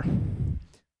material there.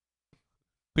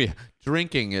 Yeah,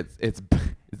 drinking it's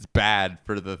bad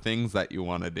for the things that you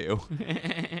want to do.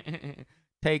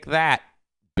 Take that,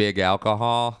 big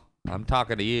alcohol. I'm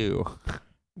talking to you.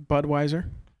 Budweiser.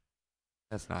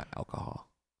 That's not alcohol.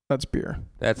 That's beer.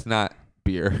 That's not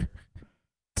beer.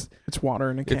 It's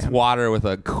water in a can. It's water with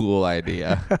a cool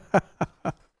idea.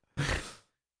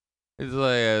 It's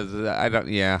like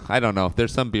I don't know.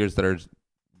 There's some beers that are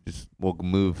just will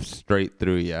move straight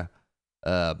through you.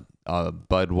 Any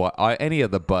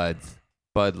of the buds,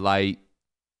 Bud Light,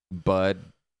 Bud.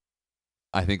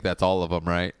 I think that's all of them,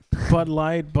 right? Bud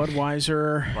Light,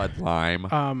 Budweiser, Bud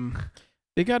Lime.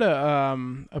 They got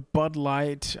a Bud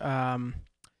Light.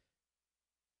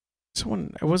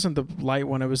 It wasn't the light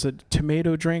one. It was a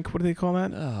tomato drink. What do they call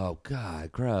that? Oh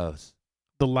God, gross.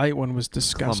 The light one was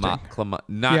disgusting. Not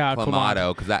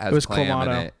Clamato, because that has clam Clamato.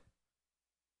 in it. It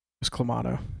was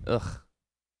Clamato. Ugh.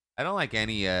 I don't like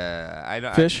any.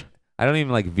 Fish. I don't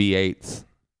even like V8s.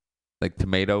 Like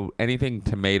anything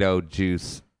tomato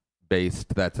juice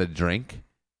based. That's a drink.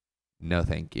 No,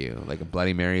 thank you. Like a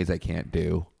Bloody Marys, I can't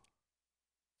do.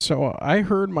 So I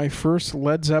heard my first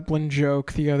Led Zeppelin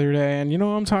joke the other day, and you know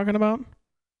what I'm talking about?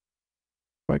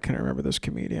 Why can't I remember this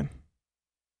comedian?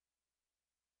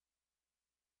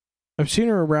 I've seen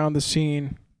her around the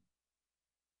scene,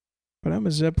 but I'm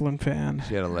a Zeppelin fan.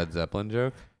 She had a Led Zeppelin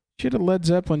joke? She had a Led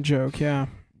Zeppelin joke, yeah.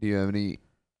 Do you have any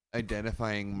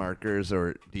identifying markers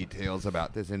or details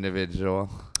about this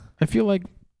individual? I feel like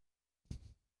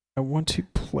I want to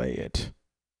play it.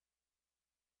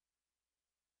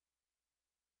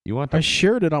 You want to? I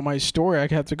shared it on my story. I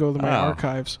have to go to my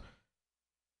archives.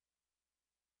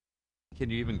 Can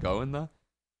you even go in the?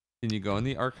 Can you go in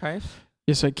the archives?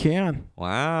 Yes, I can.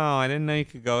 Wow, I didn't know you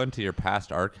could go into your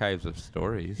past archives of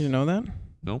stories. You know that?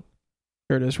 Nope.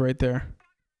 There it is, right there.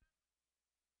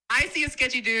 I see a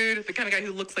sketchy dude, the kind of guy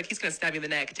who looks like he's going to stab you in the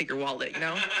neck and take your wallet, you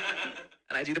know?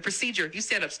 And I do the procedure. You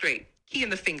stand up straight. Key in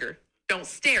the finger. Don't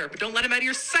stare, but don't let him out of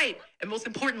your sight. And most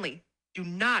importantly, do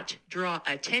not draw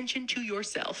attention to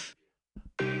yourself.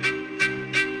 We're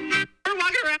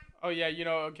walking around. Oh, yeah,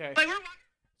 okay. Like we're walking.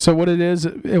 So what it is,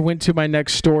 it went to my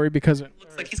next story because it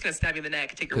Looks like he's going to stab you in the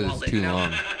neck and take your wallet. It's too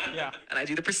long. Yeah. And I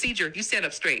do the procedure. You stand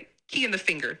up straight. Key in the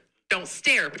finger. Don't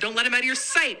stare, but don't let him out of your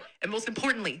sight. And most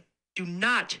importantly, do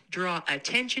not draw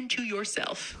attention to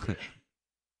yourself.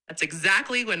 That's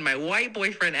exactly when my white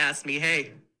boyfriend asked me,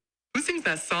 hey, who sings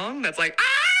that song that's like, ah!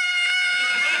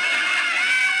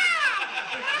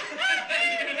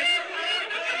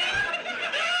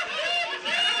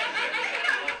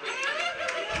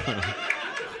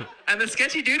 And the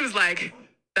sketchy dude was like,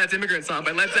 that's Immigrant Song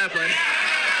by Led Zeppelin.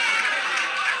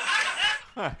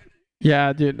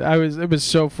 Yeah, dude, it was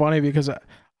so funny because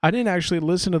I didn't actually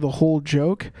listen to the whole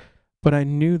joke, but I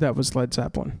knew that was Led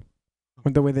Zeppelin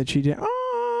with the way that she did.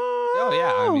 Oh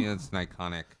yeah, I mean it's an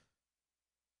iconic.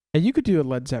 And you could do a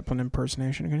Led Zeppelin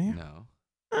impersonation, couldn't you? No.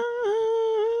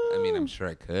 I mean, I'm sure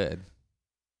I could.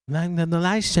 Like the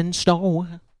license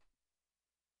door.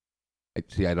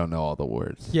 See, I don't know all the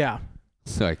words. Yeah.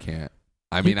 So I can't.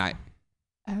 I mean, I.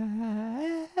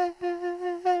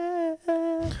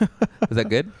 Was that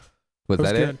good? Was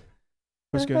that good. it? It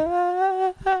was good.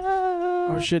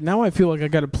 Oh shit! Now I feel like I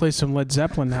got to play some Led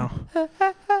Zeppelin now.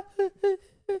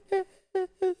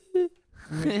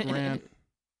 Rant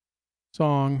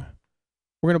song.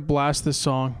 We're gonna blast this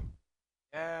song.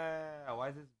 Yeah. Why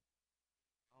is this?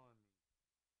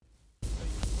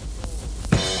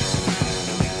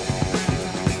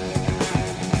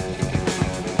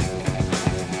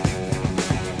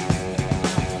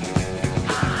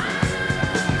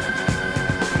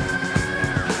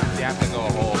 You have to go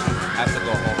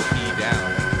a whole key down.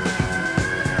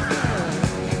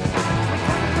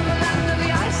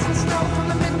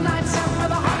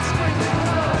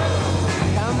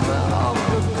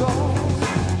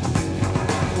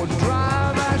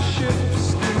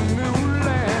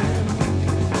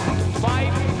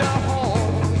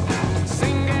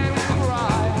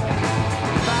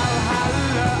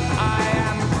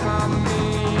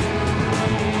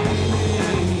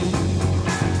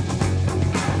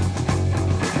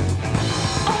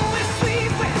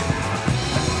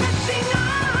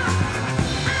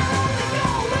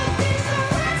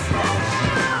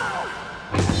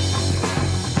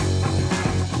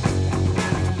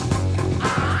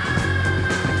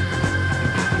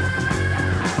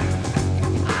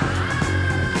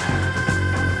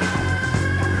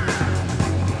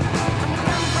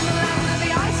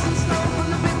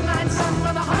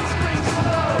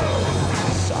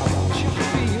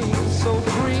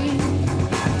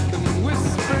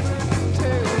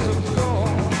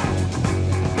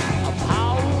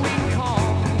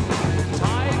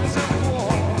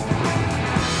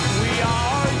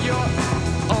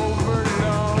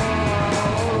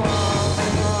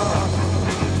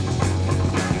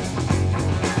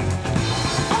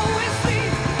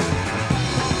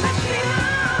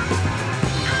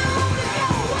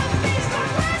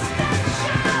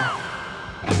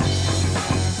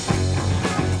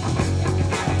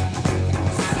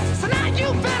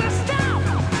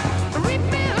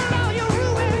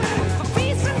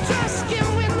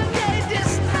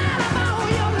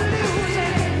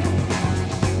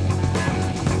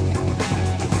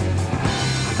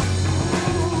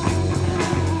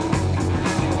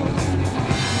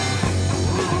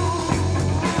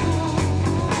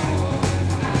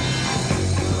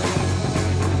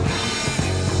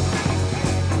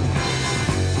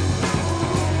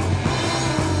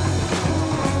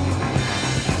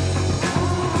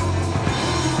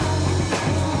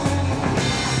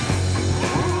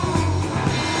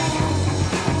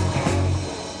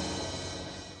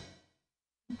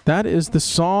 That is the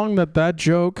song that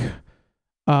joke,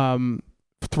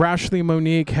 Thrashley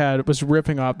Monique was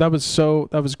riffing off. That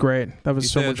was great. That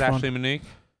was so much fun. Ashley Monique?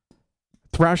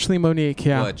 Thrashley Monique,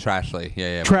 yeah. What, Trashley?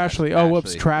 Yeah. Trashley. Oh,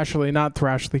 whoops, Trashley, not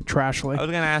Thrashley. Trashley. I was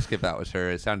gonna ask if that was her.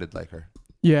 It sounded like her.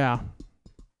 Yeah.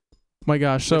 My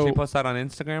gosh. Did So she post that on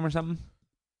Instagram or something?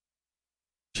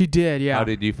 She did, yeah. How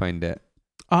did you find it?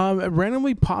 It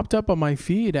randomly popped up on my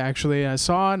feed. Actually, I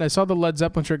saw it. I saw the Led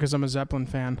Zeppelin shirt because I'm a Zeppelin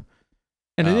fan,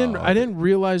 and I didn't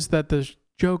realize that the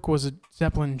joke was a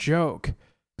Zeppelin joke.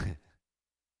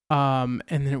 And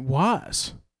then it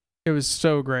was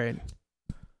so great.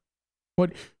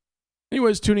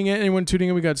 Anyone tuning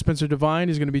in, we got Spencer Devine.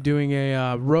 He's going to be doing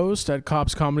a roast at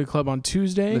Cops Comedy Club on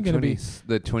Tuesday.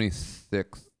 The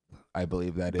 26th, I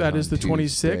believe that is. That is the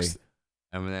 26th.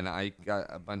 And then I got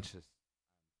a bunch of.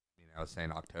 I was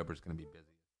saying October's going to be busy.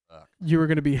 You were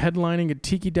going to be headlining at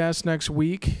Tiki Desk next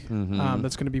week. Mm-hmm.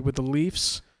 That's going to be with the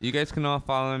Leafs. You guys can all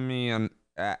follow me on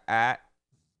at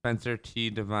Spencer T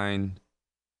Devine,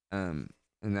 and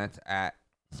that's at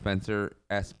Spencer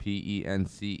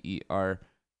SpencerT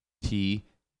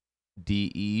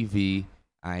DEVINE.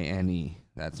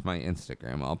 That's my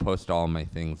Instagram. I'll post all my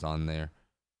things on there.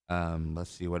 Let's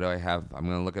see. What do I have? I'm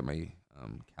going to look at my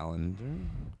calendar. And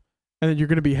then you're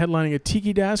going to be headlining a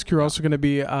Tiki Desk. You're also going to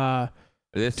be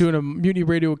doing a Mutiny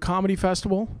Radio Comedy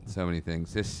Festival. So many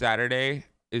things. This Saturday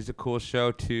is a cool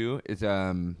show, too. It's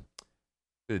the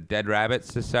Dead Rabbit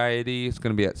Society. It's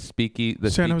going to be at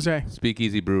San Jose.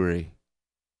 Speakeasy Brewery.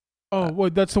 Oh, well,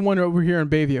 that's the one over here in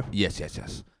Bayview.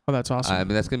 Yes. Oh, that's awesome.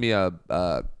 That's going to be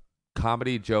a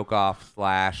comedy joke-off /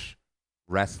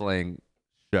 wrestling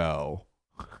show.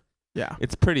 Yeah.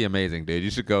 It's pretty amazing, dude. You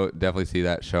should go definitely see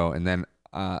that show. And then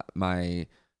my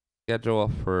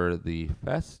schedule for the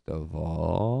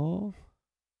festival,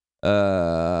 I'm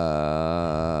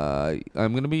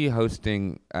going to be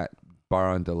hosting at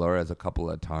Bar on Dolores a couple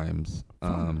of times.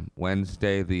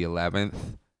 Wednesday, the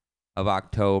 11th of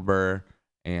October,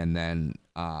 and then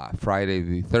Friday,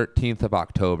 the 13th of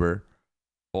October.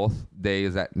 Both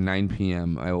days at 9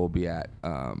 p.m. I will be at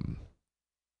Bar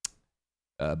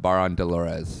on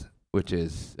Dolores, which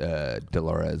is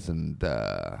Dolores and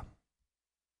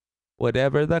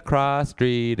whatever the cross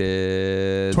street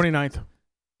is. 29th.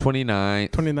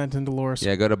 29th in Dolores.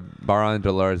 Yeah, go to Bar on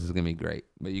Dolores. It's gonna be great.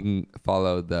 But you can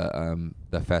follow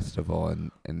the festival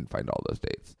and find all those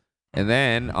dates. And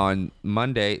then on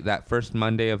Monday, that first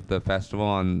Monday of the festival,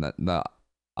 on the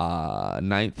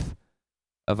 9th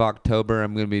of October,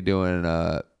 I'm gonna be doing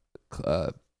a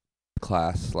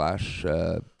class /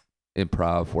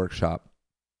 improv workshop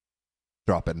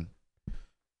dropping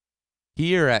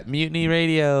here at Mutiny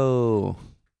Radio.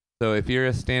 So if you're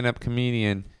a stand-up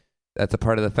comedian that's a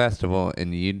part of the festival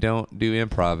and you don't do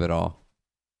improv at all,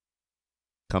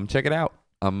 come check it out.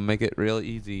 I'm going to make it real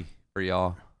easy for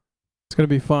y'all. It's going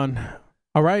to be fun.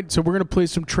 All right, so we're going to play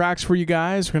some tracks for you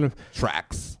guys. We're going to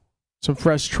some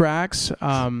fresh tracks.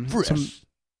 Fresh.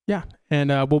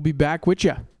 And we'll be back with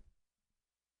you.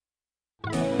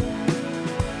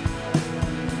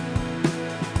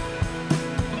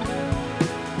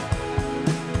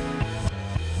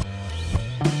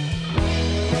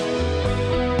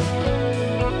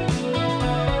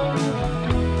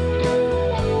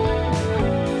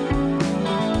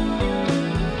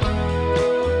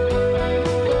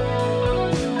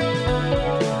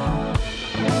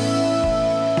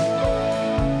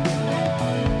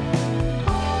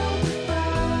 All the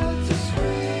clouds are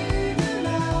swirling.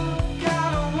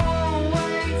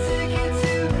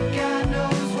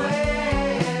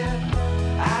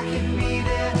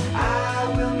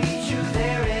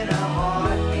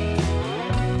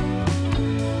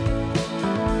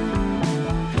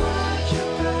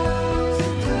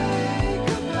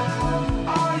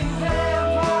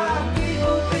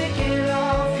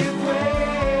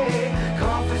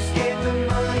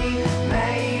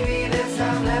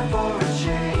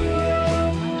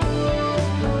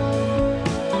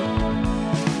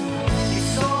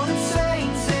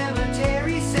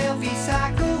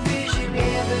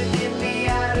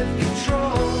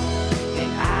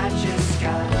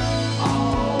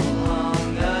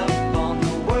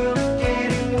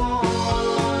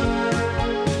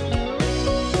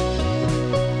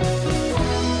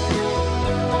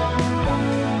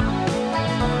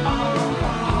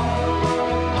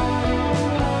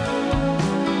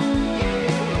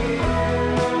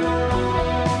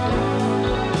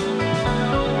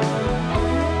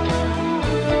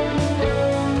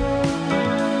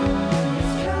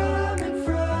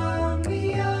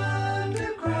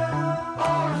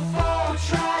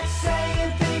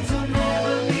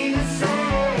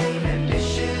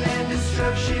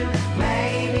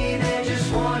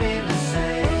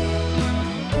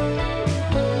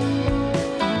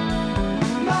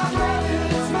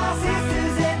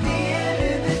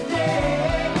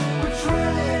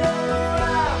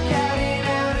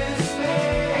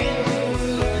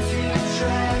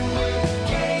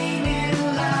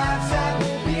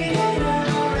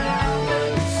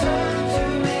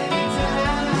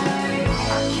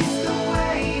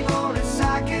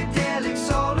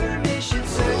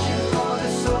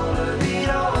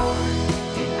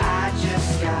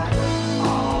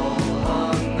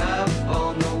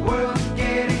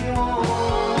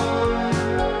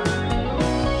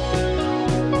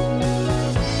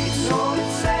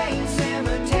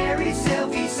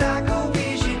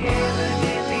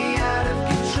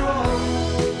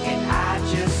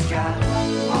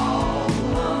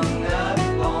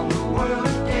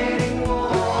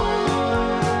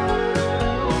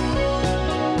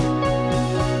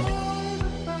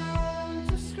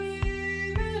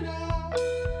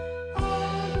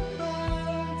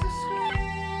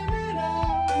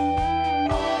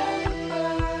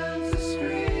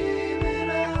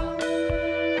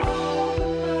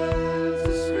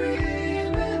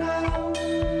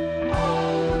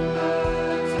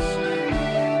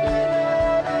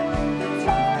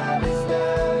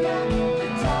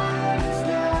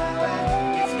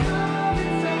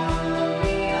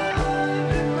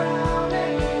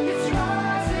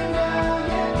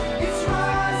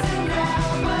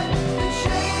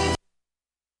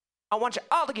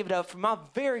 all to give it up for my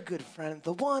very good friend,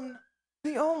 the one,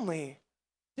 the only,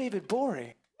 David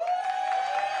Bory.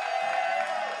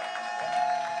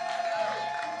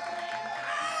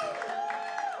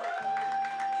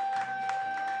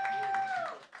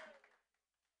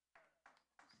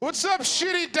 What's up,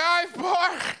 shitty dive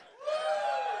bar?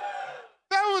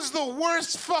 That was the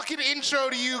worst fucking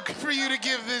intro for you to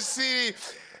give this CD.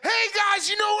 Hey guys,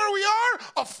 you know where we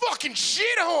are? A fucking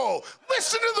shithole.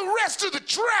 Listen to the rest of the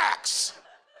tracks.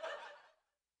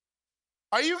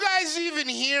 Are you guys even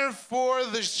here for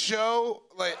the show?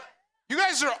 Like, you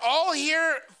guys are all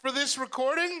here for this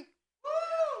recording?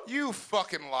 You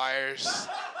fucking liars.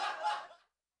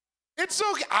 It's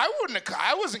okay.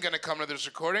 I wasn't gonna come to this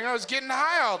recording. I was getting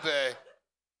high all day.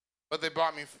 But they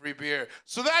bought me free beer.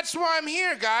 So that's why I'm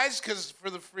here, guys, because for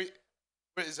the free...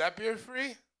 Is that beer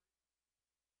free?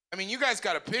 I mean, you guys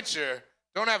got a pitcher.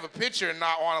 Don't have a pitcher and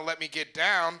not want to let me get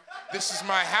down. This is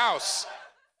my house,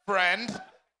 friend.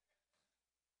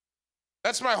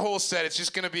 That's my whole set. It's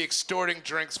just going to be extorting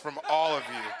drinks from all of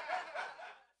you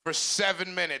for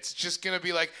 7 minutes. It's just going to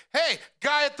be like, hey,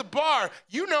 guy at the bar,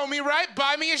 you know me, right?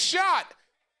 Buy me a shot.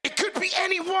 It could be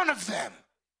any one of them.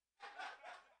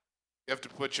 You have to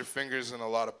put your fingers in a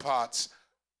lot of pots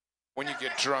when you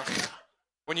get drunk.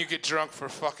 When you get drunk for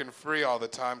fucking free all the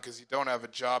time because you don't have a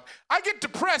job. I get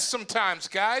depressed sometimes,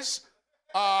 guys.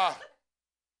 No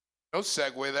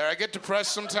segue there. I get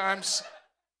depressed sometimes.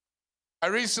 I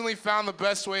recently found the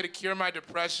best way to cure my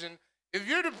depression. If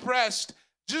you're depressed,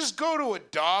 just go to a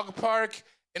dog park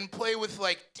and play with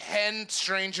like 10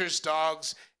 strangers'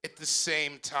 dogs at the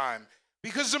same time.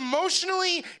 Because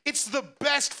emotionally, it's the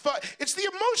best it's the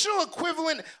emotional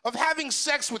equivalent of having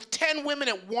sex with 10 women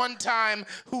at one time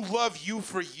who love you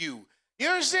for you. You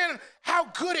understand how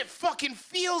good it fucking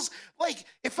feels? Like,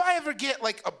 if I ever get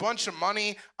like a bunch of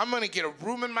money, I'm gonna get a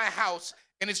room in my house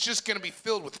and it's just gonna be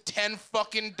filled with 10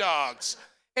 fucking dogs.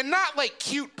 And not like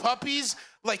cute puppies,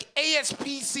 like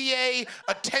ASPCA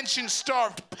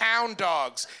attention-starved pound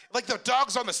dogs. Like the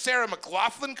dogs on the Sarah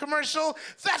McLachlan commercial.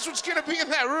 That's what's gonna be in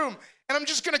that room. And I'm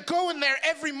just gonna go in there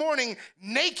every morning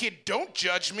naked, don't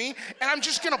judge me, and I'm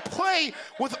just gonna play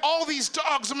with all these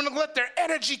dogs. I'm gonna let their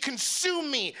energy consume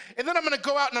me, and then I'm gonna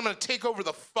go out and I'm gonna take over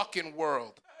the fucking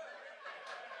world.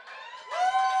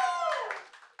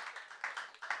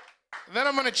 And then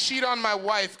I'm gonna cheat on my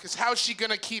wife, because how's she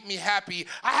gonna keep me happy?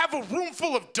 I have a room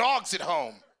full of dogs at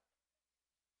home.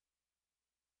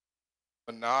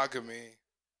 Monogamy.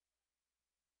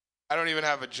 I don't even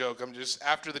have a joke.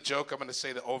 After the joke, I'm gonna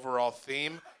say the overall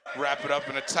theme, wrap it up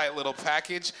in a tight little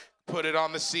package, put it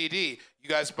on the CD. You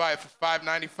guys buy it for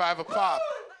 $5.95 a pop.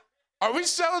 Are we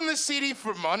selling this CD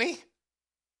for money?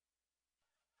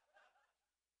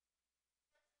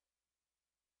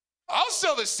 I'll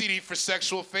sell this CD for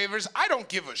sexual favors. I don't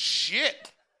give a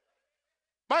shit.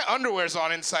 My underwear's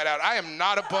on inside out. I am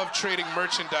not above trading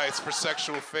merchandise for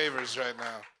sexual favors right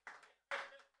now.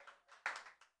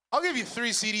 I'll give you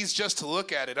 3 CDs just to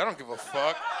look at it. I don't give a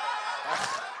fuck.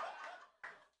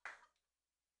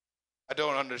 I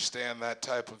don't understand that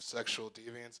type of sexual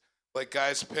deviance. Like,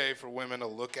 guys pay for women to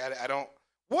look at it. I don't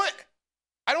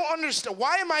understand.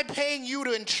 Why am I paying you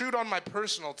to intrude on my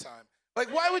personal time?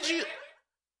 Like, why would you?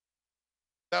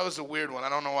 That was a weird one. I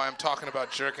don't know why I'm talking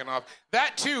about jerking off.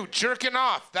 That too, jerking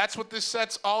off. That's what this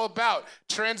set's all about.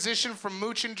 Transition from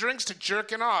mooching drinks to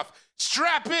jerking off.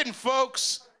 Strap in,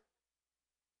 folks.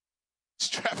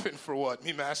 Strap in for what?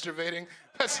 Me masturbating?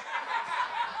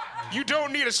 You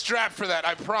don't need a strap for that,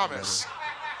 I promise.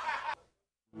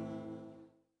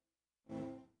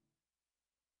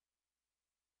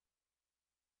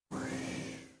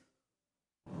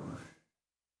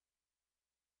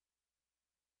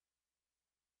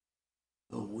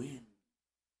 The wind.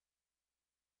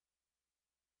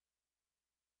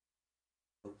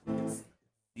 It's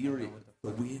theory. The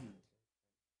wind.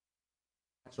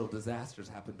 Natural disasters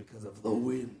happen because of the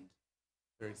wind.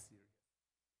 Very serious.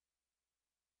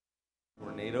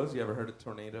 Tornadoes. You ever heard of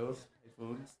tornadoes?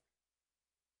 Typhoons?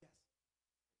 Yes.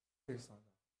 Here's on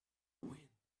the wind.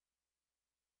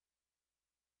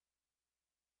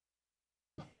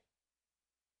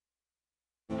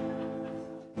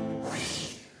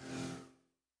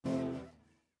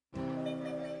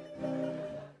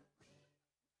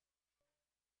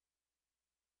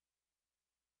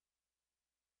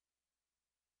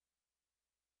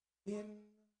 In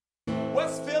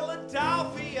West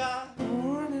Philadelphia,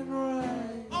 morning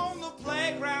rain. On the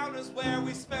playground is where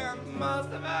we spent most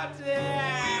of our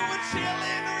day. We were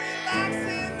chilling,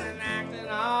 relaxing, and acting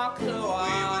all cool.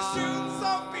 We were shooting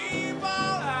some people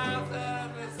out of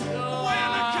the school. When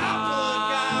a couple of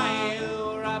guys who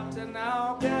were up to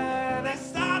no good, they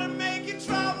started making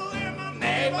trouble.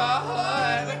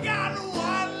 neighborhood. We got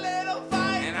one little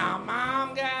fight, and our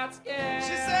mom got scared.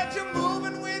 She said, you're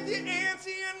moving with your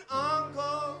auntie and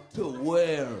uncle. To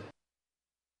where?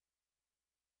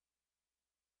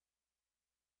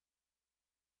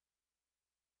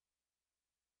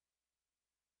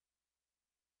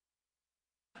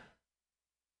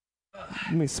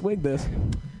 Let me swig this.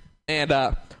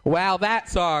 And while that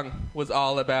song was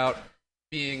all about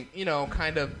being,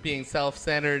 kind of being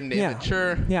self-centered and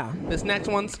immature, this next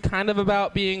one's kind of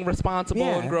about being responsible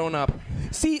and grown up.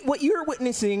 See, what you're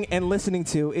witnessing and listening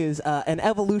to is an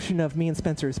evolution of me and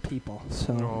Spencer's people.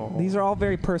 So these are all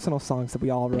very personal songs that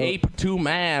we all wrote. Ape to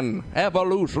man,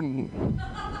 evolution.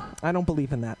 I don't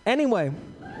believe in that. Anyway.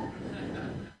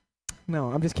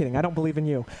 No, I'm just kidding. I don't believe in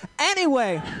you.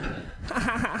 Anyway.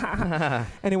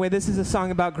 Anyway, this is a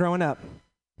song about growing up.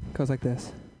 It goes like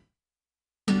this.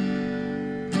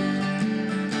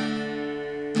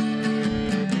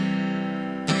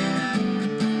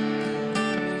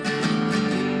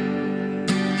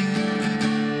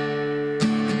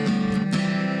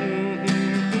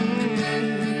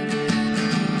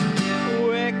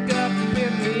 Wake up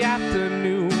in the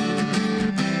afternoon,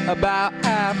 about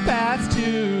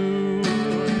 2:30.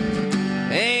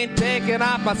 Ain't taking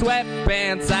off my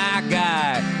sweatpants, I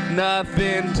got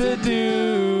nothing to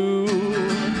do.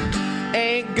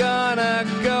 Ain't gonna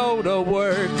go to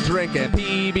work drinking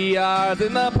PBRs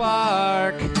in the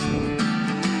park.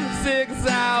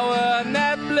 6-hour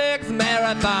Netflix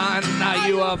marathon, are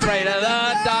you afraid of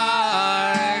the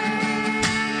dark?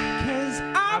 'Cause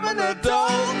I'm an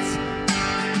adult,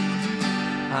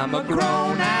 I'm a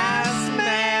grown-ass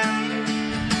man.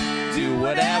 Do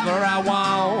whatever I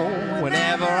want,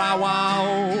 whenever I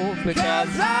want,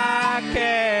 because I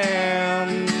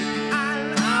can.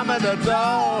 I'm an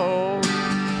adult,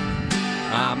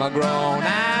 I'm a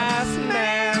grown-ass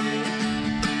man.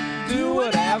 Do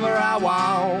whatever I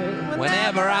want,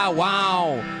 whenever I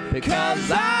want,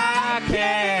 because I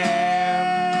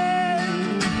can.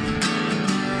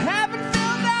 Haven't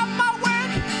filled out my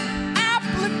work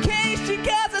application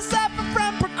 'cause I suffer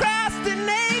from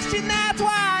procrastination. That's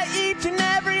why each and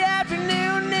every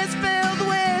afternoon is filled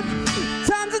with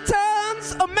tons and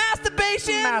tons of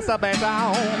masturbation. But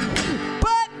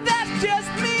that's just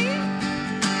me,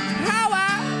 how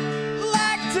I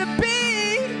like to be.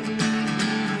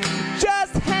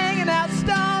 Just hanging out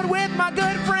stoned with my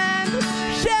good friend,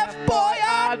 Chef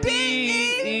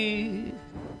Boyardee.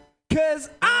 'Cause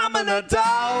I'm an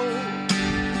adult,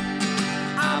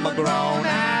 I'm a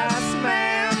grown-ass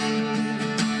man.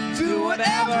 Do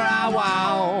whatever I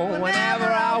want,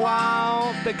 whenever I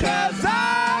want, because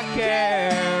I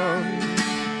can.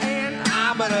 And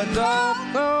I'm an adult,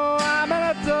 oh, I'm an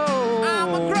adult.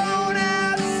 I'm a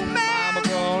grown-ass man. I'm a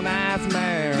grown-ass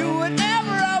man. Do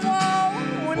whatever I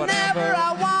want, whenever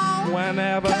I want,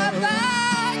 whenever. Because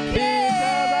I can.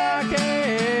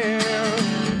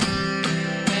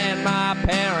 And my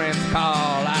parents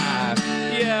call, I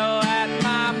yell at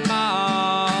my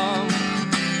mom.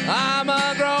 I'm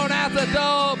a grown-ass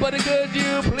adult, but could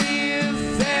you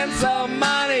please send some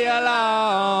money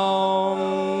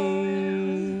along?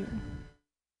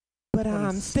 But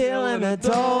I'm still an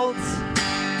adult,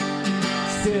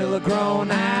 still a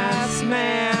grown-ass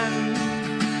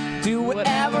man. Do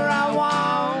whatever I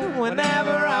want,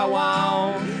 whenever I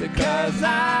want, because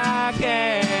I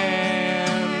can.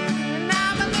 And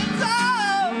I'm an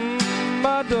adult,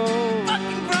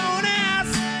 fucking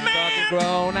grown-ass man. Fucking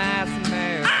grown-ass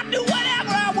man. I do whatever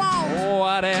I want,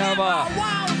 whatever I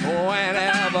want,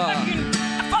 whenever,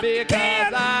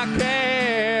 because I can.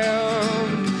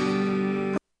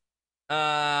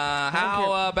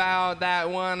 How about that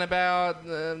one about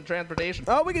transportation?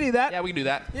 Oh, we can do that. Yeah, we can do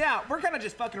that. Yeah, we're kind of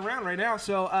just fucking around right now.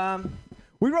 So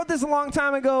we wrote this a long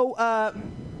time ago.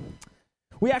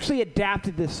 We actually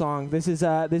adapted this song. This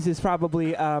is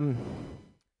probably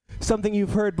something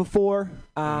you've heard before,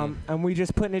 and we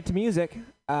just putting it to music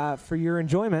for your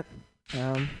enjoyment.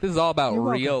 This is all about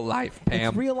real life, Pam.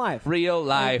 It's real life. Real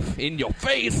life in your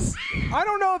face. I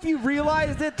don't know if you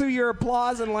realized it through your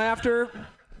applause and laughter,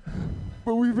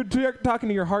 but we've been talking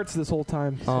to your hearts this whole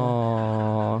time. So.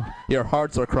 Oh, your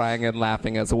hearts are crying and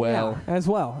laughing as well. Yeah, as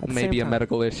well. At the Maybe same a time.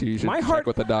 medical issue. You should check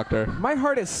with the doctor. My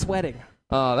heart is sweating.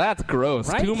 Oh, that's gross.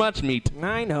 Right? Too much meat.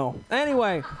 I know.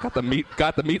 Anyway. Got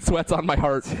the meat sweats on my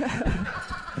heart.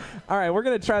 All right, we're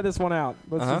going to try this one out.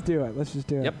 Let's just do it.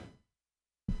 Yep.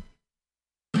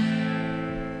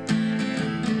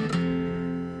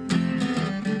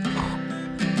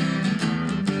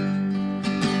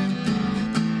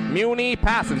 Muni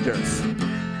passengers,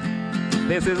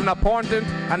 this is an important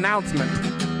announcement.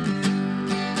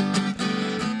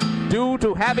 Due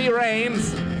to heavy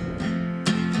rains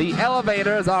The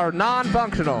elevators are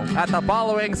non-functional at the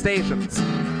following stations.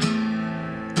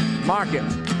 Market.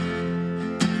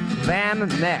 Van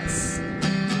Ness.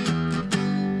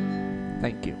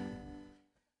 Thank you.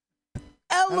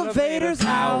 Elevators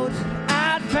out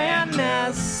at Van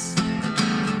Ness.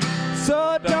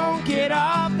 So don't get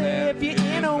off there if you're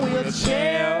in a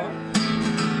wheelchair.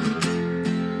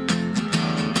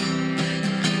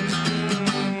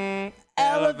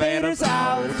 Elevators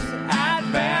out at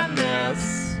Van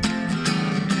Ness.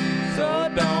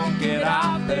 So don't get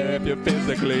off there if you're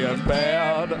physically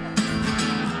impaired.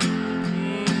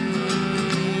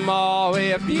 Or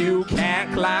if you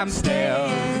can't climb stairs.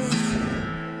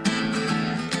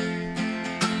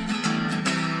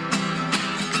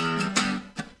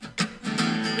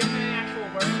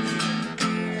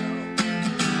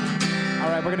 All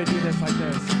right, we're gonna do this like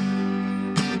this.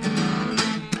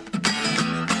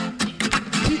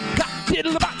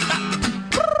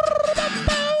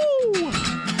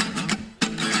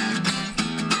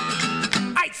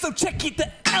 Alright, so check it. The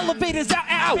elevators out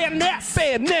at Van Ness.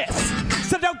 Van Ness.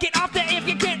 So don't get off there if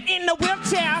you get in the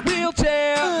wheelchair.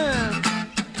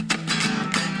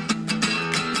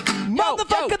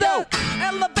 Motherfucker, the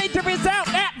elevator is out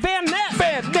at Van Ness.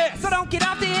 Van Ness. So don't get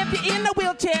off there if you're in the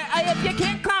wheelchair. If you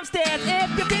can't climb stairs,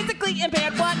 if you're physically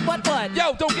impaired. What?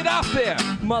 Yo, don't get off there.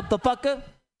 Motherfucker.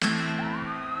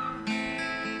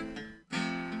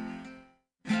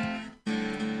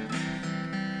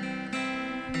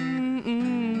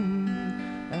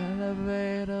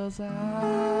 Elevators out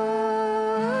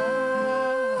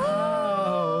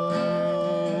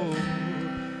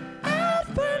at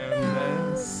Van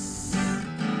Ness.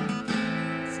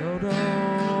 So don't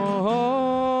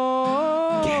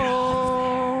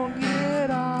get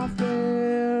off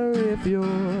there if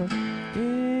you're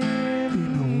in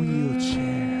a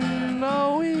wheelchair.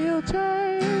 No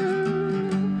wheelchair.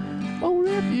 Or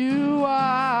if you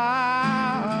are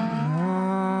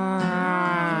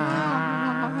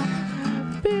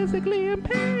physically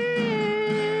impaired.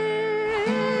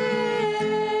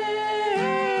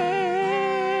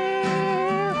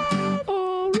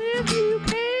 Or if you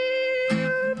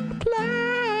can climb.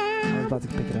 I was about to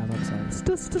pick it up, I'm sorry.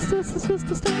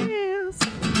 Stairs.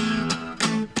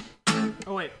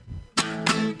 Oh, wait.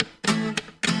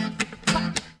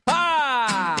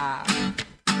 Ah!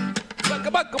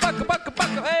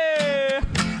 Bucka, hey!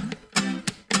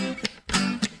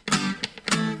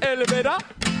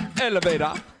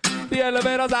 Elevator. The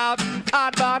elevator's out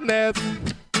at Van Ness.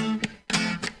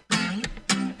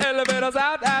 Elevator's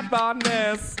out at Van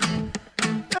Ness.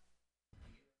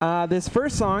 This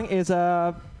first song is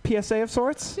a PSA of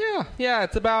sorts. Yeah.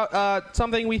 It's about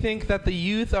something we think that the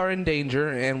youth are in danger,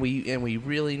 and we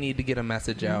really need to get a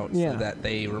message out so that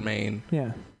they remain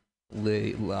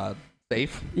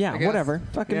safe. Yeah, whatever.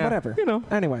 Fucking whatever. You know.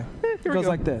 Anyway, it goes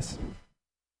like this.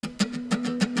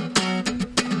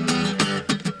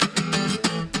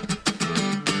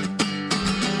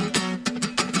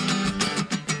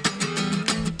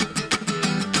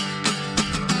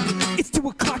 It's 2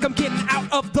 o'clock, I'm getting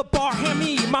out of the bar. Hand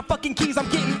me my fucking keys, I'm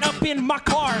getting up in my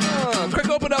car. Crack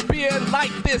open a beer,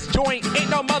 light this joint. Ain't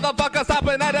no motherfucker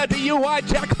stopping at a DUI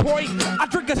checkpoint. I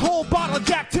drink a whole bottle of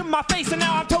Jack to my face, and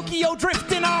now I'm Tokyo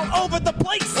drifting all over the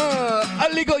place.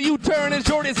 Illegal U-turn and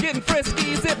shorty's getting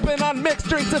frisky, sipping on mixed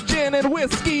drinks of gin and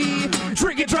whiskey.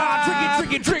 Drink and drive,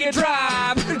 drink and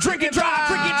drive. Drink and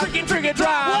drive, drink and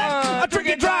drive. What? A drink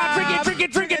and drive, drink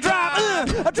and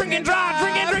drive. A drink and drive,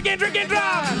 drink and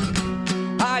drive.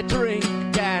 I drink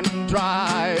and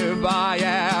drive, I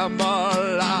am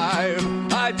alive.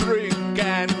 I drink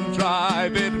and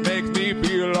drive, it makes me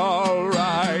feel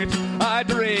alright. I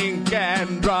drink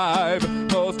and drive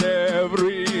most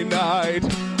every night.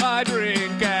 I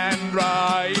drink and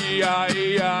drive.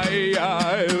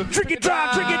 Drink and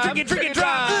drive, drink and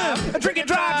drive. A drink and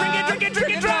drive, drink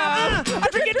and drive. A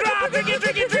drink and drive, drink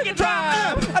and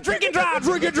drive. A drink and drive,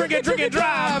 drink and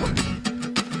drive.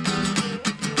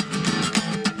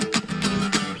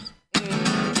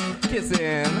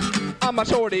 Kissing on my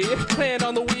shorty, hand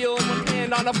on the wheel and one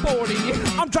hand on a 40.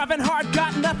 I'm driving hard,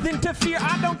 got nothing to fear.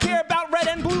 I don't care about red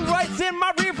and blue lights in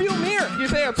my rearview mirror. You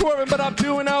say I'm swerving, but I'm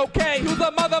doing okay. Who's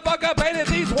the motherfucker painted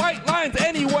these white lines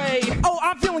anyway? Oh,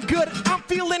 I'm feeling good, I'm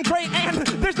feeling great, and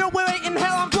there's no way in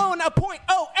hell I'm blowing a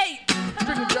 .08.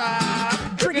 Drink and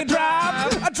drive, drink and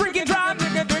drive. A drink and drive,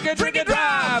 drink and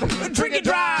drive. A drink and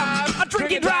drive, a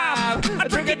drink and drive. A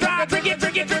drink and drive, drink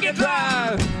and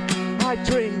drive. I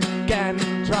drink and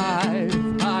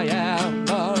drive, I am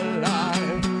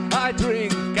alive. I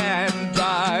drink and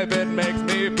drive, it makes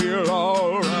me feel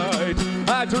alright.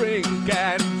 drink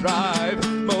and drive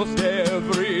most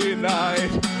every night.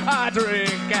 I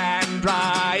drink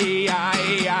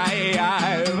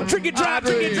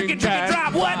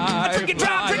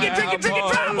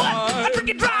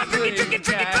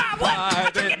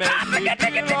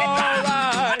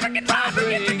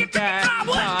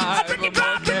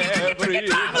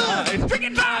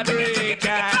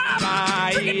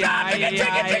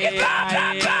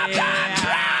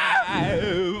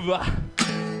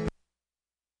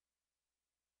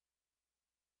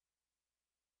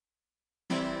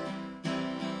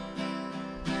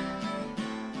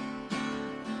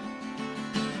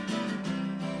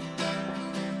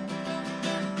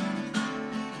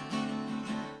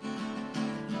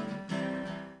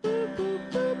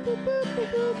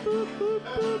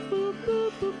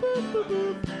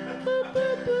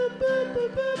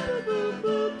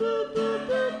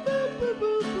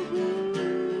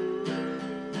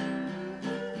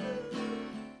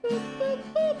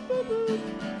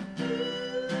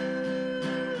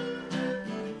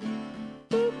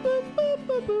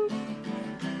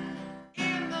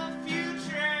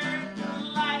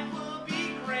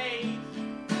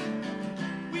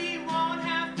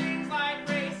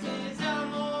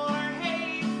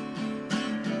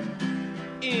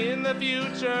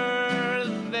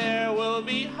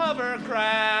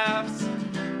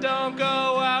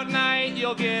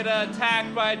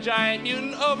Attacked by giant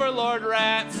mutant overlord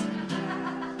rats.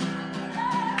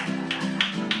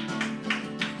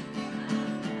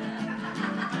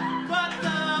 But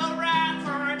the rats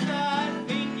aren't the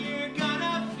thing you're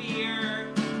gonna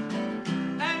fear.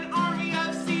 An army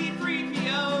of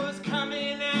C-3POs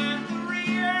coming at the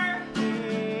rear.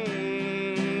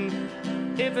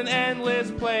 It's an endless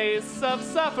place of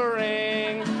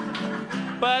suffering.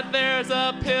 But there's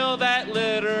a pill that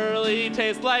literally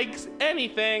tastes like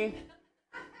anything.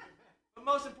 But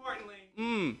most importantly,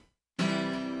 in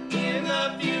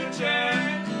the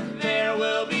future, there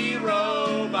will be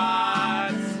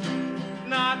robots.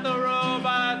 Not the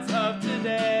robots of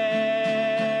today.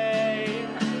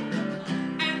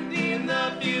 And in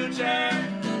the future,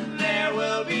 there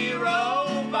will be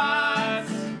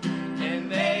robots.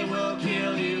 And they will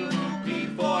kill you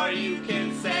before you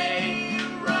can say,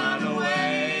 run away.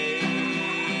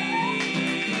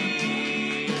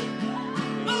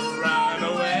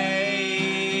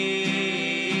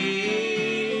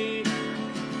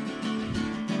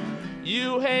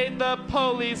 You hate the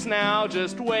police now,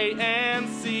 just wait and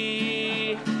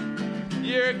see.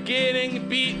 You're getting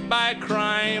beat by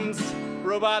crimes.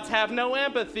 Robots have no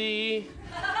empathy.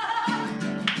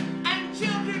 And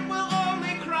children will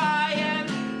only cry and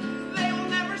they will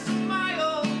never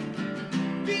smile.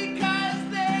 Because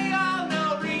they all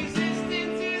know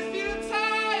resistance is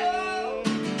futile.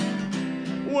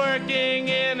 Working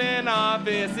in an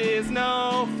office is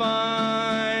no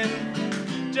fun.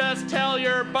 Just tell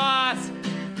your boss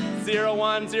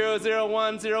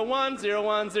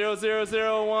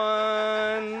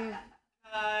 01001010101001.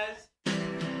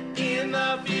 In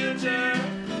the future,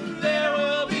 there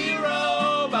will be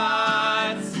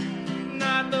robots,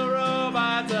 not the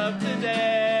robots of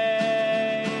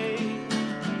today.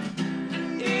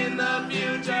 In the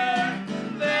future,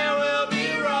 there will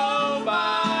be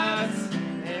robots,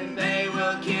 and they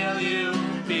will kill you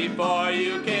before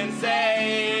you can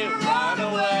say, run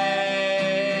away.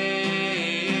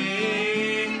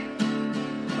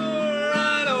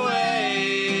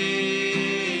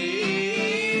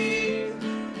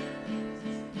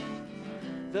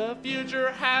 The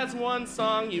future has one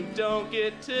song, you don't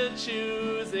get to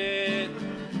choose it.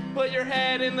 Put your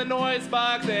head in the noise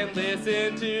box and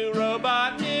listen to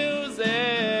robot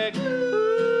music.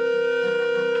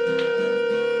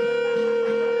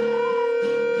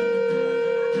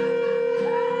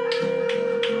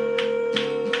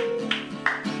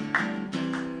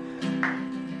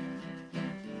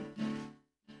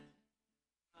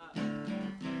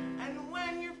 And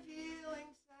when you're feeling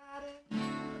sad and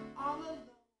all alone,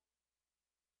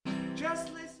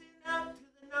 just listen up to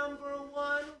the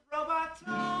 #1 robot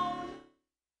tone.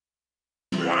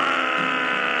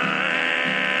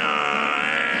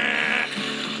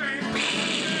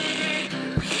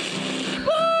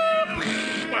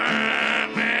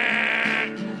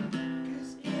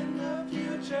 Cause in the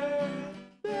future,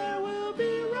 there will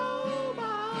be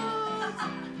robots,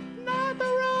 not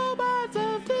the robots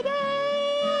of today.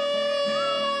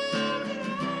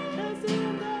 Cause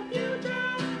in the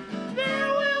future, there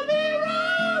will be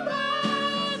robots.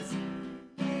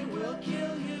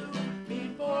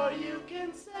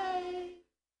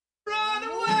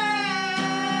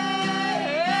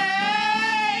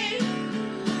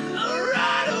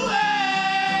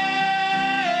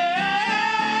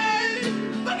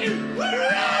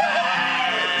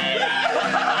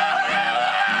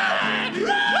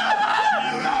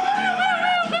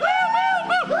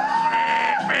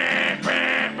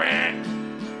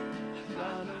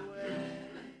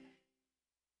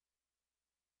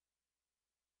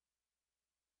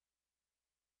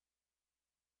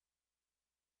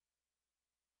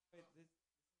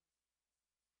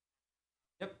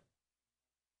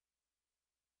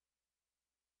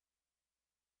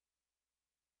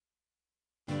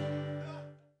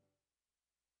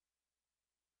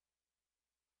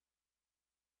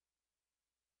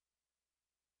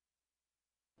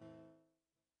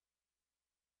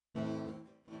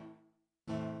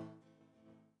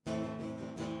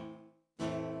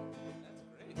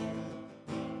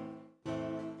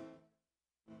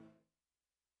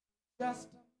 just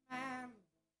a man.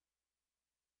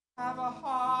 Have a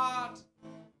heart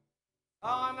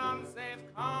on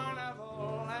unsafe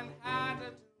carnival and had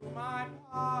to do my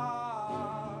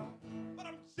part. But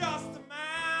I'm just a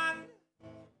man.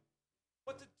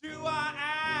 What to do I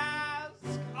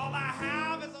ask? All I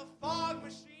have is a fog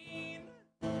machine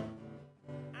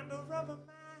and a rubber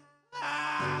mask.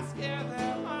 I scare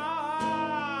them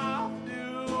off,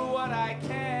 do what I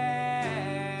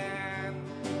can,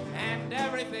 and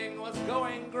everything was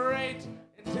going great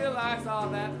until I saw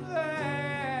that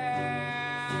van.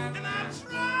 And I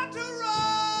tried to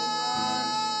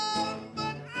run,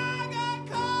 but I got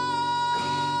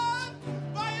caught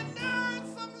by a nerd,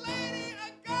 some lady,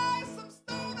 a guy, some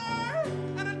stoner,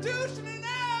 and a douche and an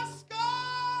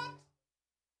ascot.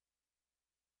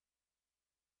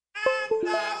 And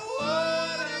I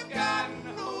would have gotten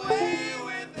away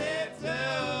with it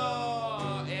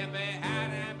too if it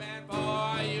hadn't been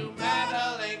for you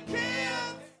meddling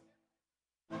kids.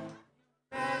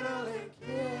 Meddling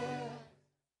kids.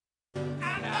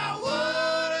 And I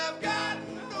would have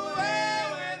gotten away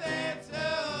with it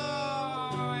too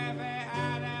if it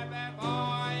hadn't been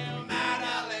for you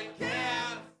meddling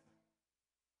kids.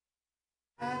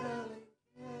 Meddling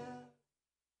kids.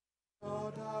 Go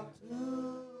dog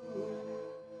too.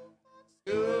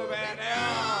 Scooby-Doo.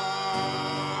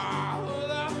 Who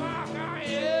the fuck are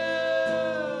you?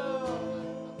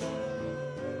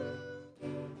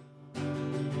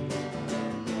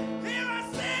 Here I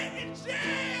sit in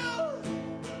jail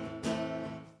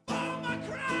for my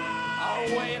crime. I'll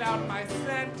wait out my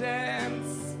sentence.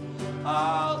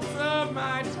 I'll serve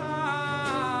my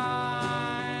time.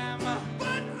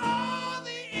 But all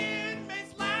the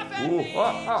inmates laugh at me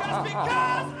just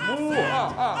because I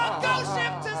found a ghost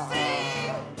ship to sea.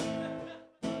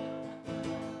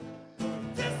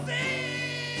 To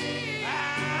sea. I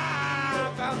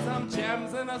found some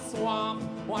gems in a swamp.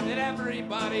 Wanted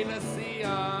everybody to see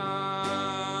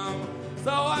 'em.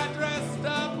 So I dressed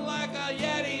up like a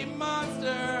Yeti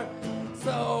monster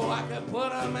so I could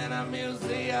put 'em in a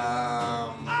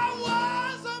museum. I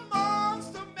was a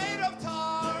monster made of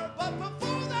tar, but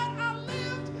before that I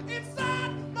lived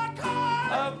inside my car.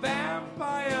 A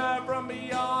vampire from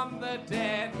beyond the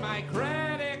dead. My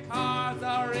credit cards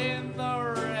are in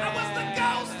the red. I was the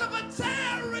ghost of a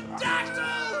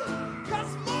pterodactyl,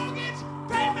 'cause mortgage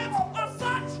payments are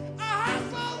such a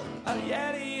hassle. A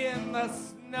Yeti in the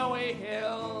snowy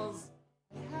hills.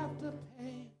 I have to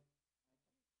pay.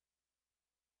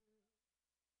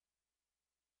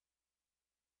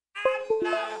 And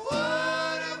I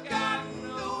would have gotten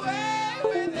away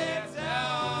with it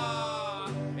too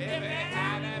if it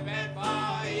hadn't been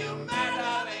for you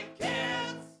meddling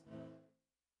kids.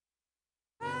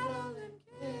 Meddling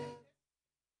kids.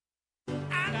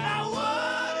 And I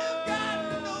would have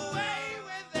gotten away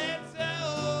with it too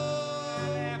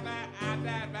if it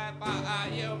hadn't been for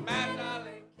you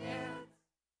meddling kids.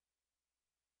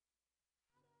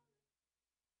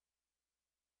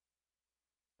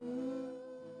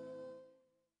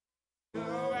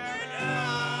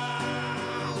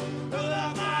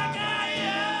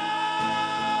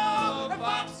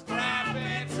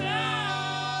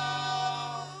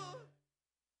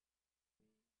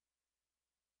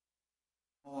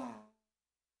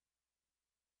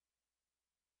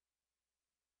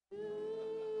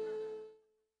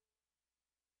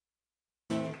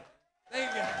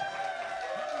 Thank you.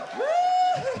 Woo!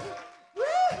 Woo!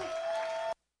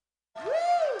 Woo!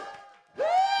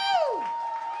 Woo!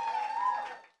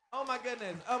 Oh my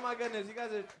goodness. Oh my goodness. You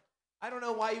guys are. I don't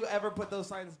know why you ever put those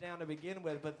signs down to begin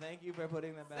with, but thank you for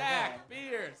putting them back Zach, on.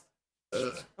 beers.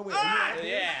 Oh, wait, are you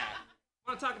Yeah.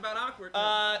 Want to talk about awkward?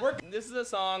 This is a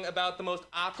song about the most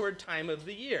awkward time of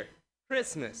the year,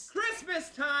 Christmas. Christmas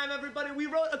time, everybody. We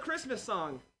wrote a Christmas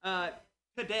song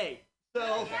today.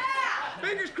 So,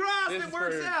 fingers crossed This it is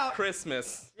works for out.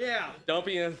 Christmas. Yeah. Don't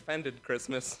be offended,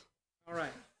 Christmas. All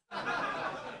right.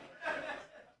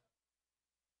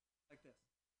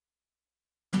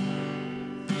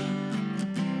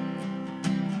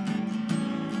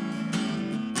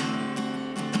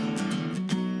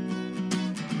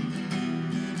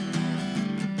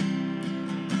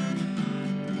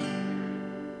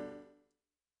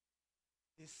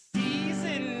 This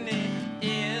season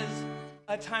is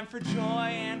a time for joy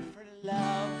and for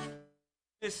love.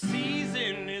 This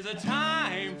season is a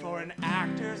time for an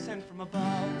actor sent from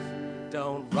above.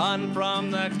 Don't run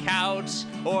from the couch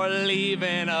or leave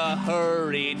in a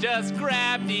hurry. Just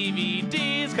grab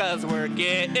DVDs, 'cause we're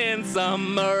getting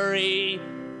some Murray.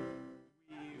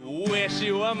 We wish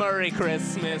you a Merry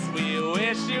Christmas. We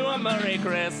wish you a Merry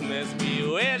Christmas. We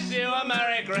wish you a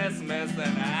Merry Christmas and a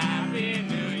Happy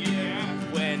New Year.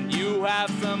 When you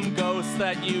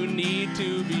that you need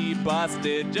to be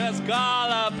busted, just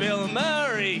call up Bill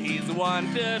Murray. He's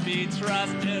one to be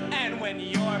trusted. And when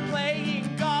you're playing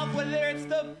golf, whether it's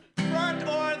the front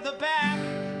or the back,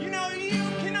 you know you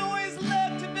can always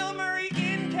look to Bill Murray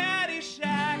in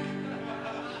Caddyshack.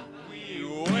 We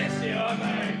wish you a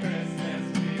Merry Christmas.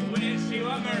 We wish you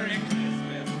a Merry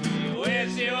Christmas. We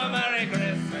wish you a Merry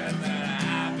Christmas and a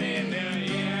Happy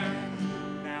New Year.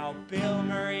 Now, Bill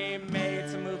Murray made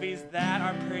some movies that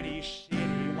are pretty shitty.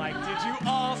 Like, did you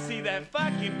all see that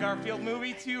fucking Garfield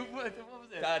movie? What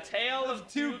was it? A Tale of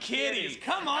Two Kitties.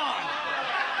 Come on.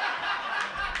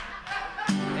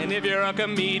 And if you're a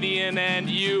comedian and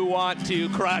you want to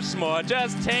crush more,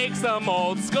 just take some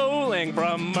old schooling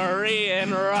from Murray and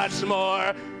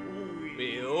Rushmore.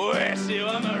 We wish you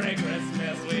a Merry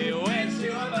Christmas. We wish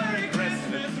you a Merry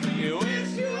Christmas. We wish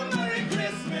you a Merry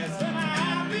Christmas and a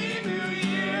Happy New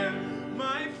Year.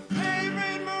 My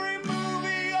favorite Murray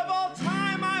movie of all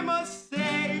time, I must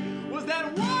say, was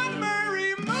that one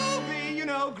Murray movie, you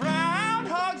know,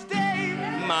 Groundhog's Day.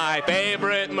 My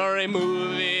favorite Murray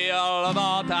movie of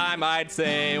all time, I'd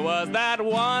say, was that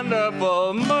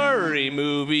wonderful Murray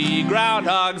movie,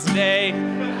 Groundhog's Day.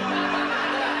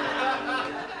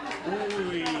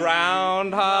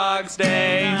 Groundhog's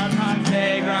Day, Groundhog's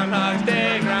Day, Groundhog's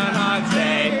Day, Groundhog's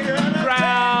Day,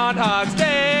 Groundhog's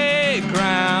Day,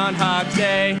 Groundhog's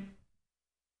Day.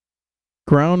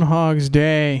 Groundhog's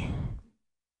Day.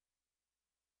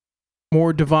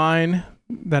 More Divine.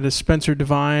 That is Spencer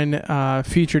Divine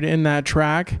featured in that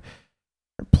track.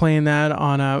 Playing that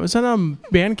on was that on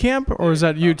Bandcamp or is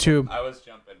that YouTube? I was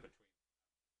jumping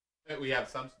between. We have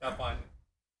some stuff on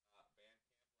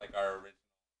like our original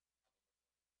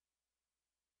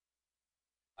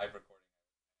live recording.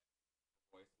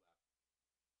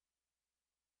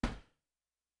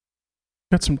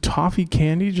 Got some toffee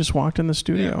candy. Just walked in the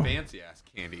studio. Yeah, fancy ass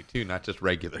candy too, not just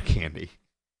regular candy.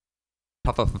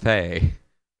 Toffee.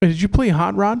 Did you play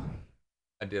Hot Rod?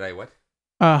 Did I what?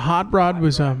 Hot Rod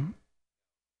was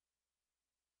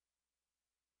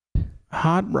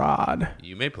Hot Rod.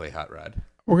 You may play Hot Rod.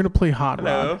 We're gonna play Hot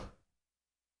Rod.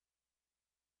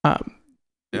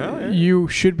 You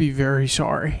should be very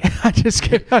sorry. I just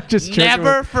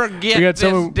never forget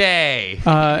this day.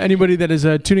 Anybody that is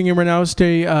tuning in right now,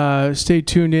 stay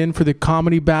tuned in for the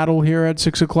comedy battle here at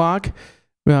 6 o'clock.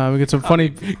 We get some funny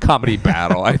comedy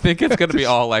battle. I think it's gonna be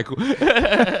all like,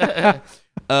 yeah.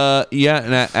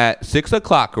 And at 6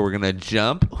 o'clock, we're gonna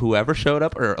jump whoever showed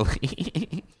up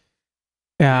early.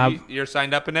 Yeah, you're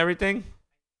signed up and everything.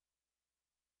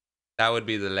 That would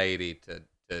be the lady to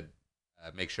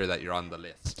make sure that you're on the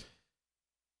list.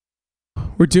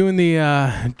 We're doing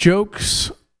the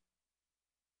jokes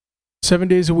 7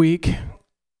 days a week.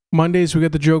 Mondays we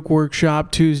got the joke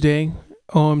workshop. Tuesday,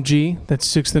 OMG. That's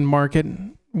 6th and Market.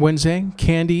 Wednesday,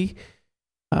 Candy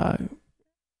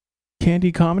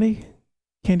Comedy.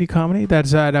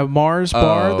 That's at a Mars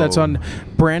Bar. That's on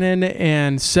Brennan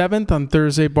and 7th. On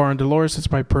Thursday, Bar in Dolores.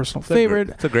 It's my personal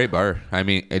favorite. It's a great bar. I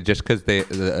mean, just because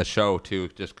a show too,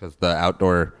 just because the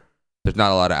outdoor, there's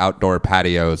not a lot of outdoor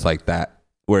patios like that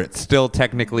where it's still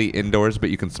technically indoors, but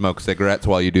you can smoke cigarettes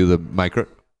while you do the micro.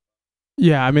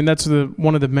 Yeah, I mean that's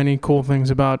one of the many cool things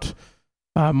about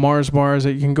Mars Bar is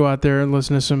that you can go out there and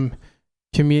listen to some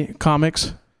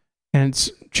comics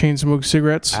and chain smoke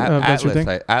cigarettes. That's your thing.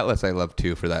 Atlas, I love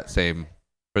too for that same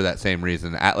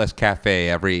reason. Atlas Cafe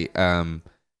every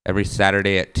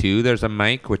Saturday at 2. There's a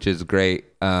mic, which is great.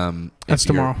 That's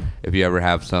tomorrow. If you ever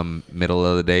have some middle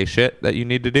of the day shit that you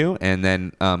need to do, and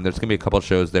then there's gonna be a couple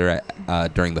shows there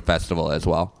during the festival as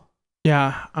well.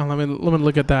 Yeah, let me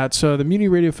look at that. So the Mutiny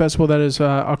Radio Festival, that is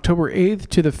October 8th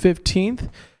to the 15th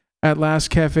at Last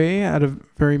Cafe, out of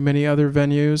very many other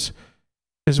venues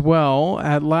as well.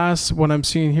 At Last, what I'm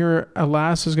seeing here, at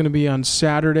Last is going to be on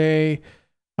Saturday,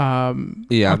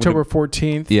 October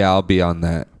 14th. Yeah, I'll be on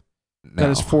that. That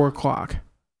is 4 o'clock.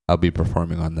 I'll be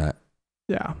performing on that.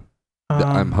 Yeah.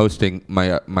 I'm hosting,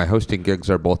 my hosting gigs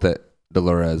are both at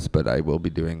Dolores, but I will be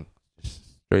doing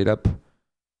straight up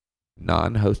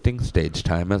non-hosting stage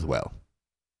time as well.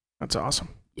 That's awesome.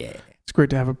 Yeah. It's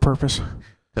great to have a purpose.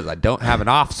 Because I don't have an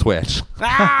off switch. When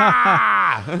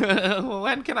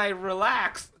can I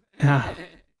relax? Yeah.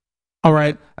 All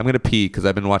right. I'm going to pee because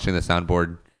I've been watching the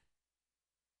soundboard.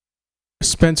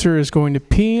 Spencer is going to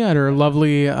pee at her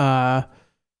lovely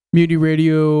Mutiny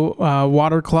Radio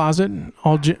water closet,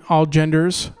 all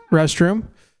genders restroom.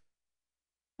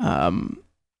 And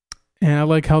I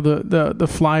like how the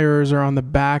flyers are on the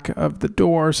back of the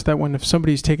door so that when if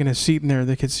somebody's taking a seat in there,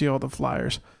 they can see all the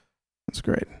flyers. That's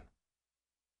great.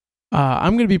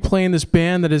 I'm going to be playing this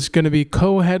band that is going to be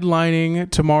co-headlining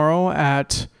tomorrow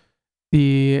at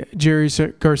the Jerry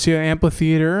Garcia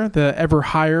Amphitheater,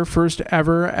 the first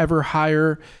ever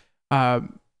higher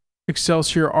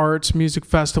Excelsior Arts Music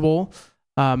Festival.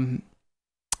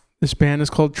 This band is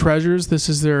called Treasures. This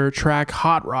is their track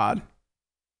Hot Rod.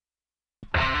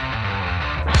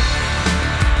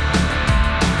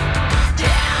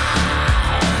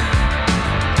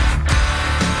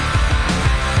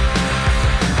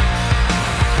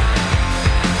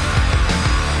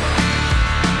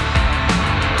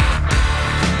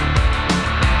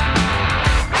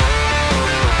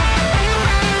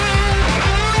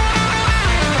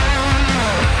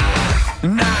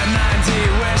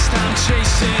 990 West, I'm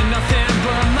chasing nothing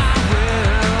but my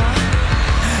will.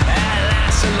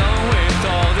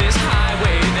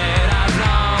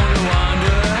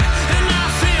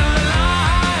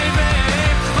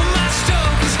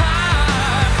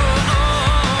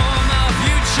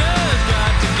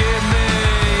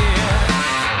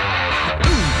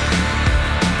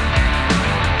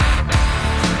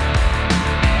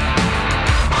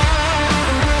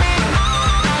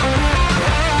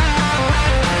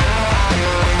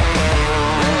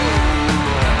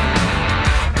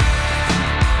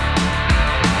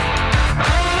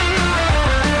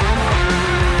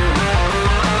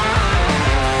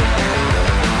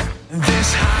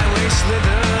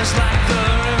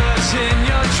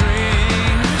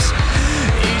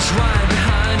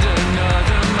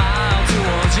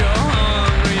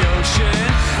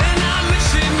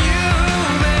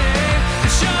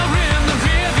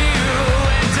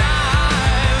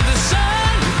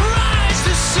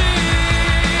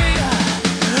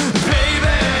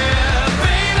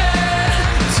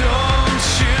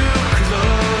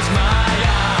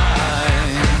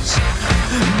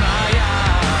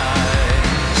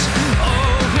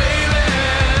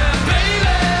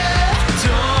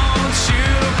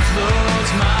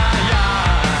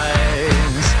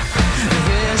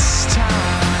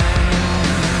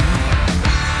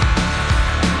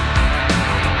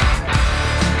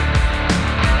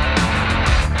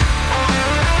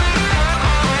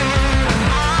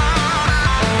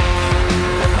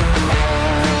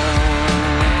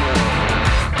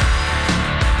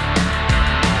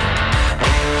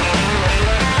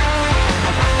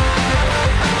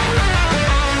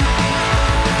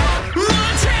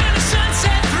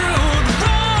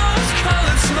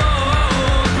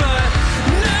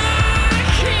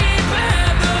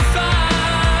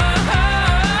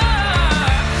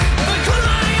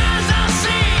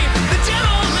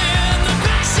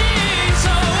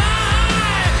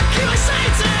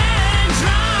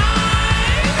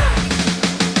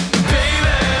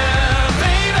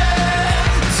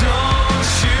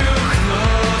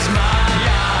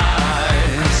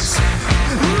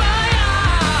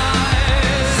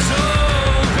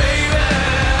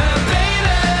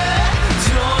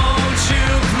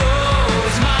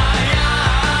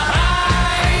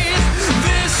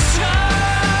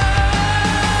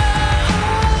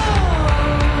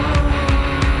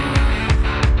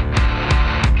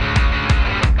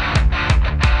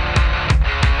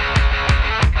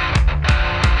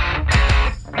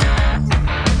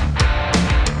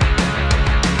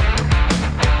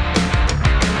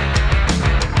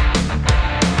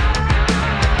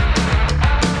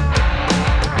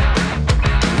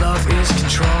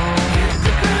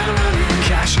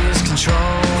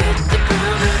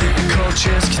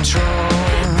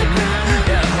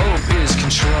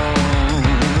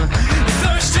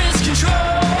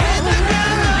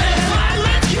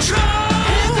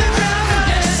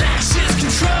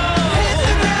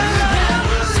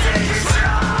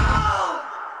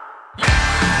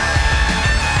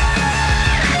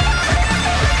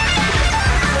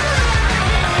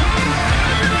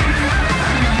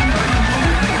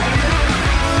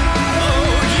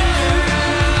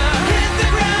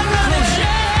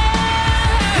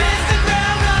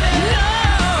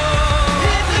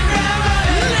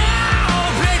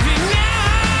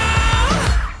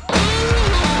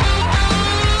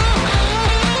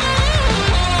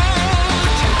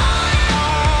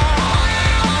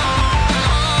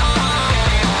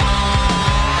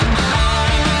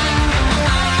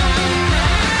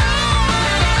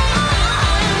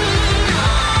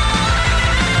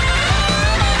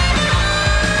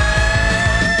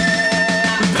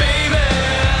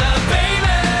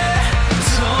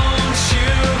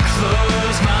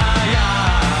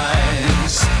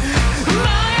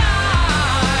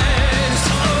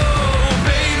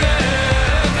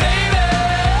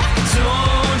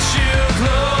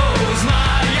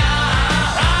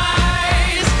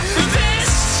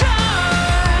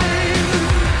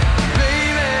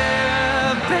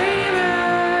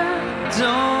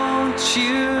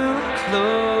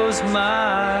 close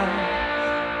my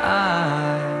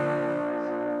eyes.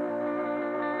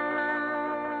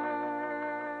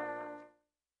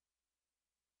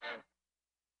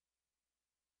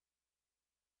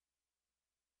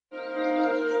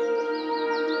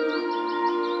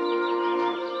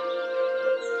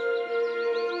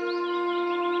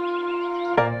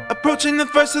 Approaching the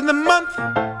first of the month,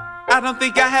 I don't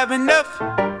think I have enough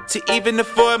to even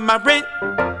afford my rent.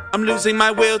 I'm losing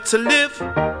my will to live.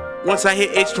 Once I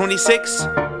hit age 26,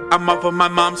 I'm off of my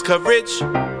mom's coverage.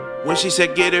 When she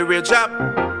said get a real job,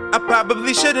 I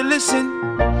probably should have listened.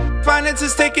 Finance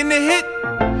is taking a hit,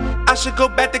 I should go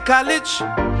back to college.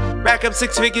 Rack up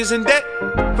 6 figures in debt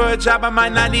for a job I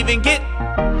might not even get.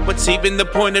 What's even the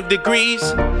point of degrees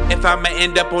if I'ma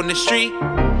end up on the street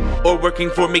or working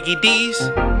for Mickey D's?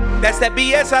 That's that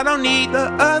BS I don't need.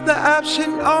 The other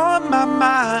option on my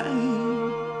mind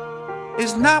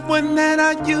is not one that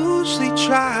I usually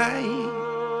try.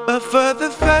 But for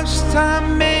the first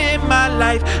time in my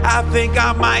life, I think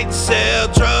I might sell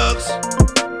drugs.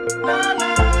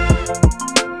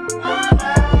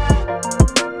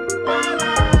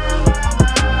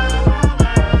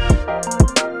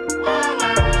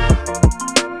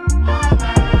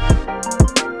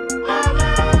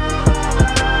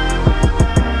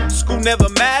 Never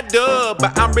matter,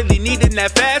 but I'm really needing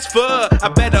that fast food. I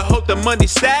better hope the money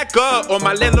stack up, or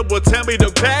my landlord will tell me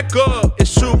to pack up.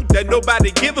 It's true that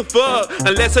nobody give a fuck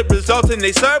unless it results in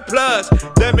a surplus.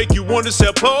 That make you want to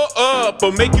sell pull up,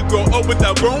 or make you grow up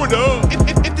without growing up.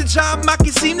 If the job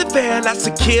market seem to fail, I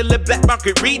secure the black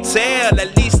market retail.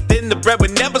 At least then the bread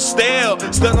would never stale.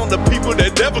 Stun on the people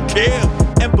that never care.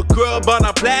 And put grub on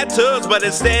our platters, but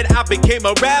instead I became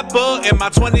a rapper in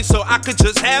my 20s so I could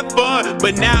just have fun.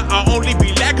 But now I only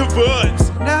be lacking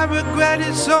funds. Now regret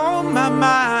is on my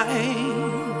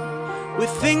mind,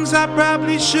 with things I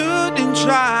probably shouldn't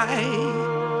try.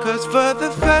 Cause for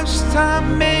the first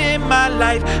time in my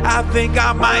life, I think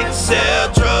I might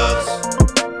sell drugs.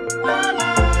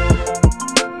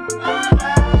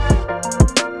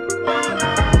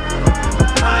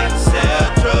 Might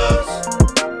sell drugs.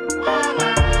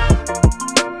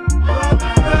 For the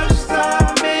first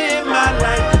time in my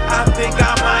life, I think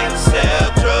I might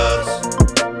sell drugs.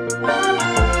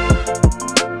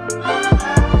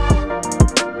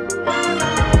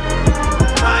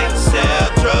 Might sell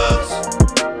drugs.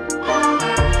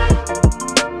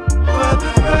 For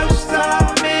the first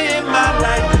time in my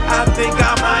life, I think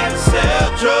I might sell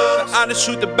drugs. The honest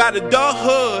truth about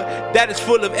adulthood, that is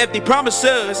full of empty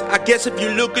promises. I guess if you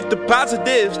look at the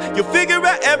positives, you'll figure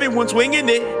out everyone's winging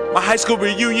it. My high school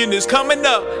reunion is coming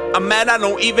up. I'm mad I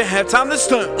don't even have time to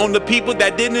stunt on the people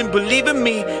that didn't believe in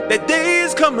me. That day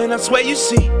is coming, I swear you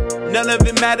see. None of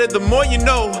it matter, the more you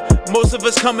know. Most of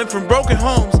us coming from broken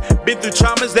homes, been through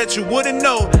traumas that you wouldn't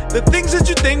know. The things that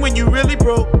you think when you really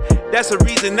broke. That's the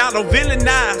reason I don't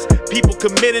villainize people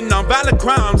committing nonviolent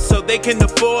crimes so they can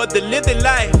afford to live their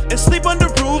life and sleep under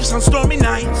roofs on stormy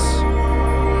nights.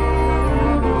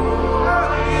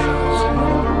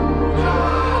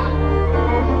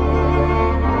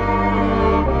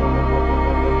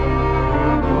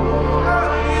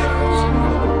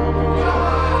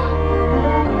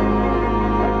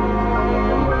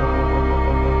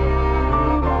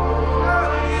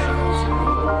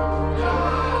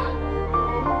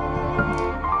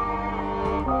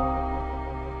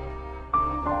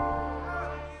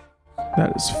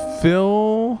 That is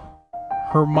Phil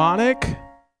Harmonic.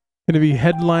 Going to be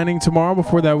headlining tomorrow.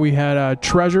 Before that, we had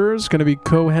Treasures. Going to be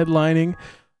co-headlining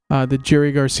the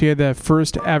Jerry Garcia, that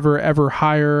first ever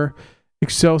higher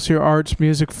Excelsior Arts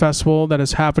Music Festival that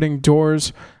is happening.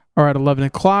 Doors are at 11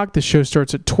 o'clock. The show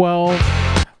starts at 12.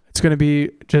 It's going to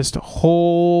be just a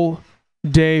whole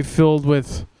day filled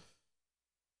with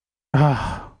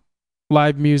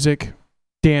live music,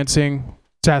 dancing.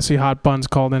 Sassy Hot Buns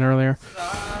called in earlier.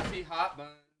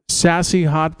 Sassy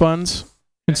Hot Buns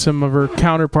and some of her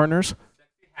counter partners.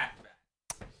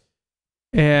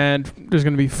 And there's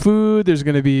going to be food. There's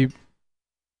going to be,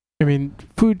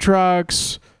 food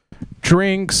trucks,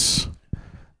 drinks.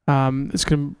 It's going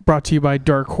to be brought to you by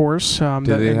Dark Horse. Do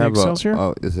they have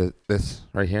Excelsior? Is it this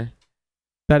right here?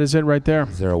 That is it right there.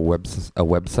 Is there a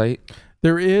website?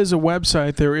 There is a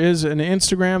website. There is an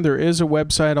Instagram. There is a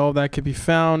website. All of that can be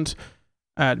found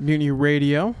at Mutiny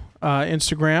Radio.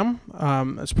 Instagram,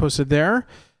 it's posted there.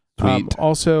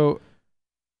 Also,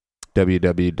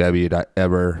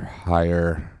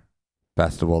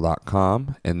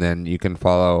 www.everhigherfestival.com, and then you can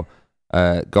follow.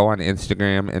 Go on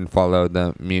Instagram and follow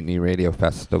the Mutiny Radio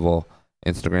Festival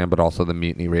Instagram, but also the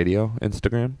Mutiny Radio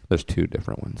Instagram. There's two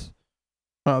different ones.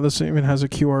 This even has a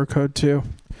QR code too.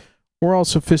 We're all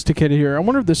sophisticated here. I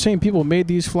wonder if the same people made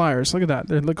these flyers. Look at that.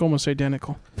 They look almost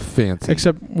identical. Fancy.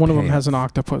 Except one of them has an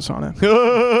octopus on it.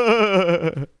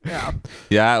 Yeah.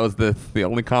 Yeah, it was the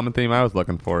only common theme I was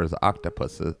looking for is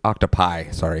octopuses. Octopi,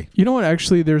 sorry. You know what?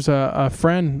 Actually, there's a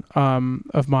friend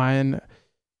of mine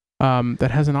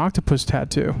that has an octopus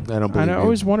tattoo. I don't believe I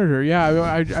always wondered her.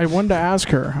 Yeah, I wanted to ask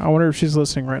her. I wonder if she's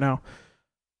listening right now.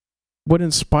 What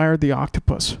inspired the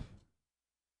octopus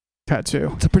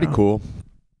tattoo? It's a pretty cool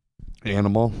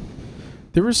animal.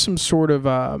 There was some sort of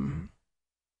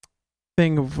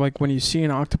thing of like when you see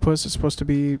an octopus, it's supposed to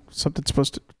be something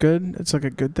supposed to good. It's like a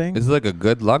good thing. Is it like a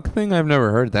good luck thing? I've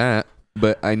never heard that,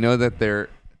 but I know that they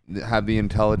have the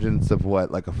intelligence of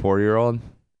what, like a 4-year-old,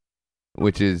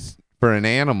 which is for an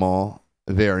animal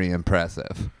very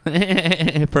impressive.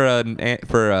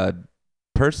 for a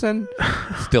person,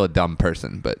 still a dumb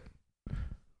person, but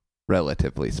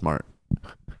relatively smart.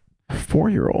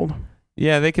 4-year-old.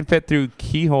 Yeah, they can fit through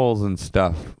keyholes and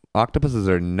stuff. Octopuses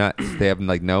are nuts. They have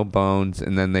like no bones,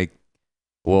 and then they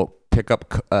will pick up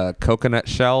coconut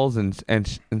shells and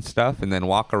stuff, and then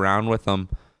walk around with them,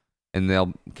 and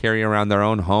they'll carry around their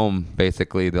own home.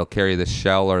 Basically, they'll carry this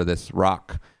shell or this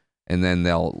rock, and then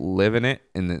they'll live in it,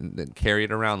 and then carry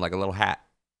it around like a little hat.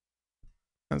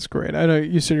 That's great. I know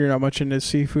you said you're not much into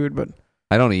seafood, but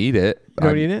I don't eat it. You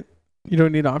don't eat it? You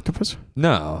don't eat octopus?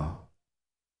 No,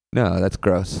 that's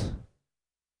gross.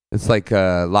 It's like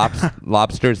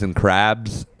lobsters and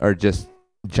crabs are just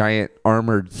giant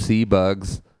armored sea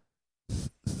bugs.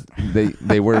 They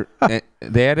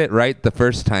had it right the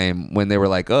first time when they were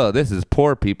like, "Oh, this is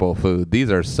poor people food. These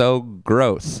are so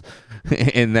gross."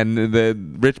 And then the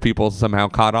rich people somehow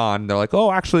caught on. They're like,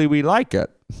 "Oh, actually, we like it.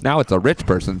 Now it's a rich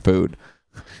person food."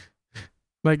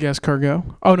 Like escargot?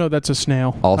 Oh no, that's a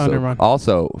snail.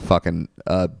 Also fucking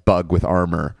bug with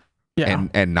armor. Yeah.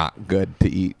 And not good to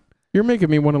eat. You're making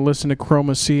me want to listen to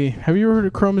Chroma C. Have you ever heard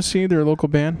of Chroma C? They're a local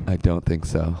band. I don't think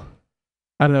so.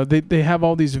 I don't know. They have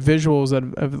all these visuals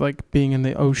of like being in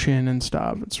the ocean and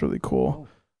stuff. It's really cool.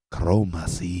 Chroma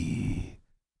C.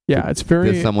 Yeah, it's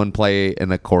very. Does someone play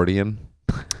an accordion?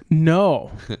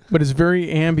 No, but it's very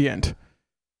ambient.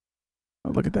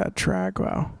 Oh, look at that track.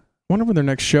 Wow. I wonder when their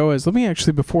next show is. Let me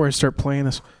actually, before I start playing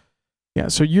this. Yeah,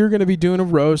 so you're going to be doing a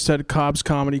roast at Cobb's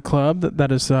Comedy Club. That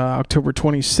is October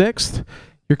 26th.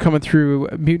 You're coming through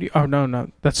Oh,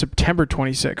 no. That's September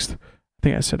 26th. I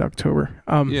think I said October.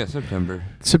 Yeah, September.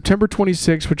 September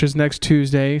 26th, which is next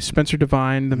Tuesday. Spencer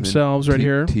Divine themselves right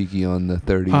here. Tiki on the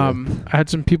 30th. I had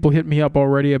some people hit me up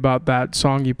already about that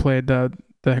song you played, the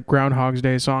Groundhog's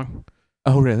Day song.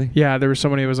 Oh, really? Yeah, there was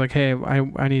somebody who was like, hey,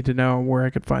 I need to know where I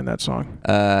could find that song.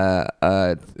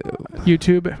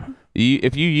 YouTube?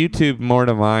 If you YouTube More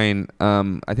Divine,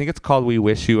 I think it's called We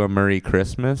Wish You a Merry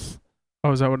Christmas.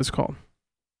 Oh, is that what it's called?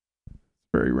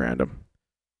 Very random.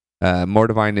 More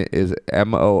Divine is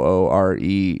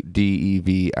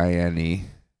MOOREDEVINE.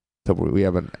 So we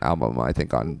have an album, I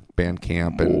think, on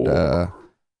Bandcamp and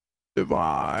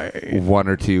Divine. 1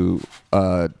 or 2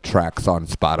 tracks on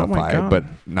Spotify, God. but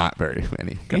not very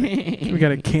many. We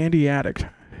got a candy addict.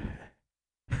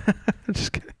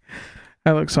 Just kidding.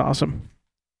 That looks awesome.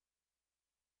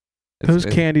 Those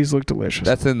candies look delicious.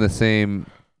 That's in the same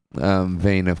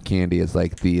vein of candy as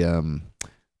like the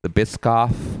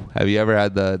Biscoff. Have you ever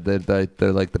had the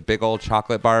like the big old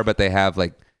chocolate bar, but they have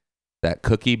like that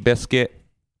cookie biscuit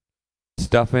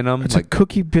stuff in them? It's like a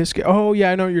cookie biscuit. Oh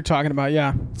yeah, I know what you're talking about.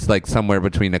 Yeah. It's like somewhere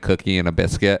between a cookie and a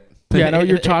biscuit. Yeah, I know what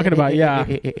you're talking about. Yeah.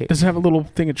 Does it have a little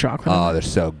thing of chocolate? Oh, they're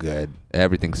so good.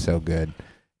 Everything's so good.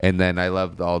 And then I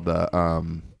loved all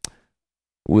the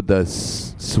with the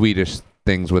Swedish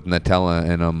things with Nutella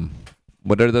in them.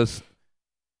 What are those?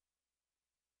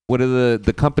 What are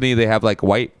the company? They have like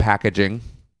white packaging,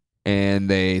 and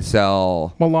they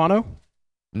sell Milano.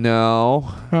 No.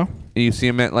 Oh. You see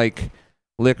them at like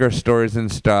liquor stores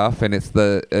and stuff, and it's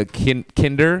the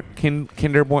Kinder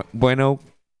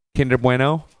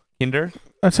Bueno.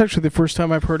 That's actually the first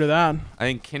time I've heard of that. I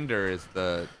think Kinder is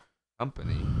the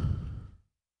company.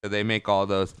 So they make all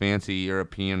those fancy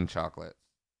European chocolates.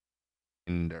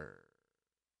 Kinder.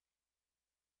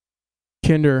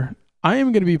 I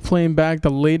am going to be playing back the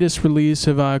latest release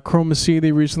of Chroma C.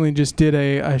 They recently just did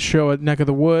a show at Neck of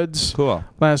the Woods. Cool.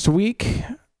 Last week.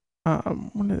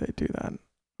 When did they do that?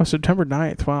 Oh, September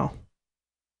 9th. Wow.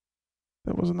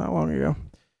 That wasn't that long ago.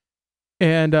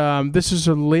 And this is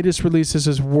the latest release. This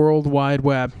is World Wide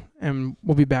Web. And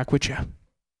we'll be back with you.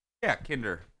 Yeah,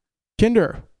 Kinder.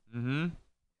 Mm-hmm.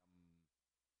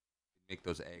 Make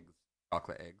those eggs.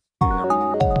 Chocolate eggs.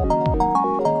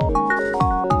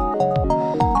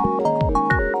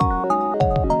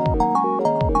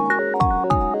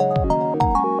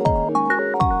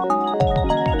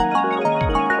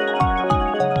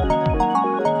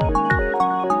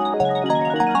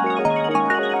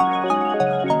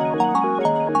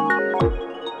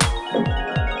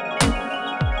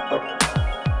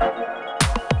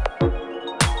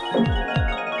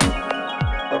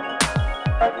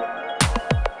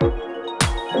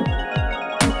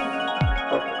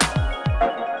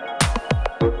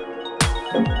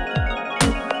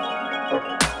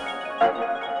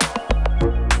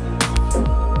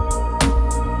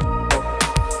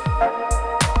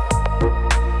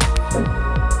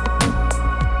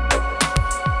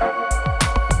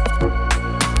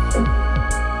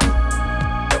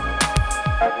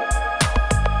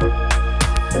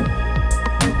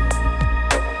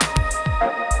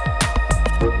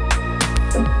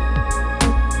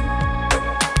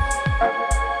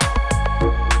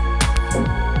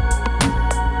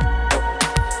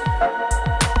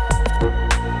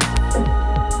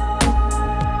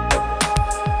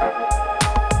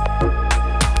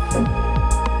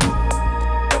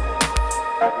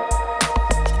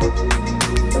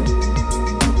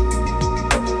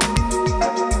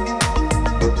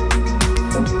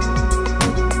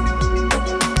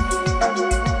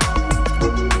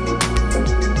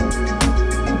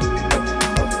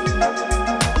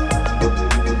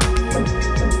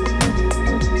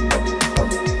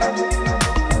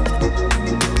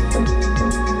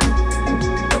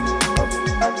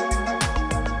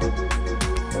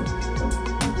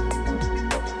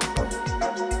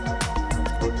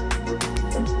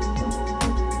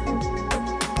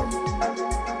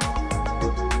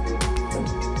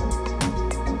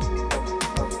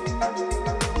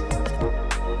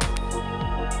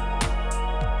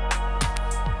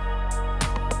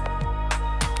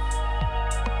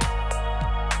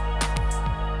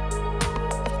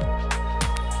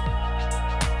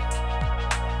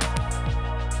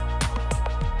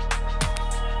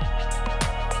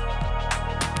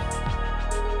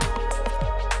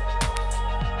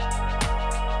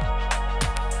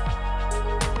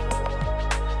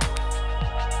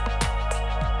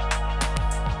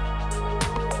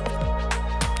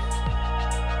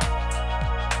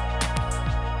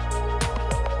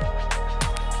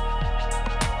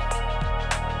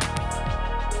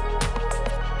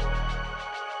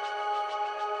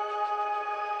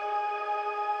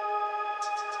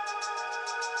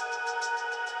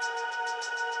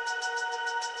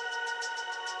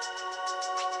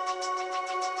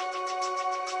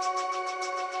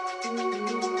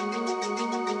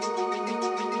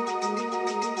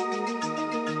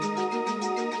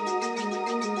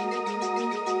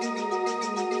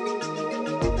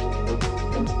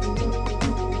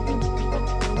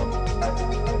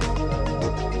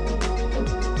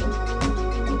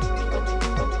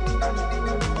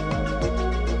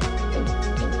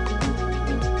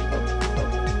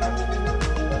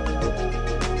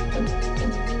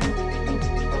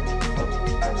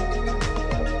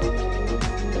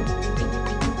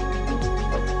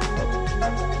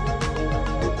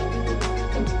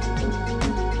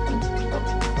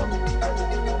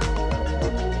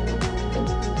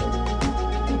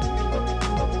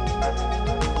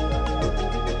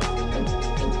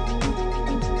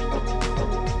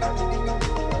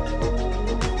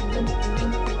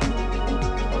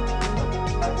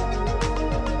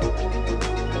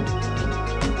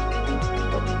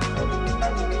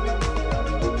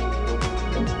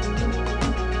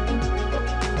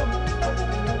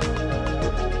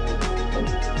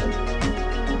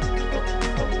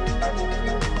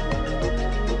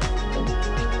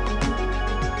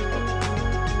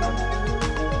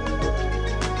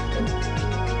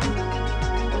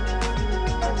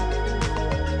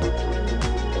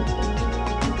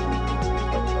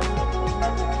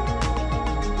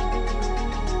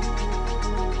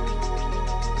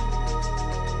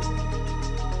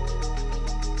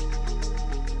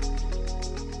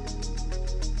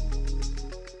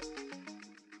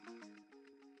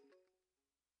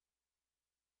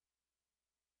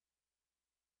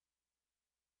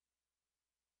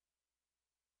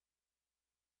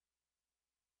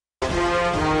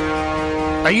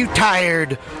 Are you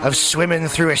tired of swimming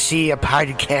through a sea of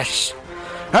podcasts?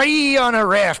 Are ye on a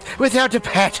raft without a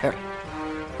paddle?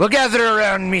 Well, gather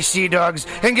around me, sea dogs,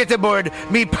 and get aboard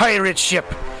me pirate ship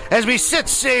as we set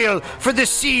sail for the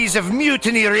seas of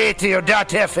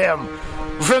MutinyRadio.fm.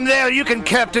 From there, you can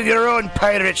captain your own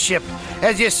pirate ship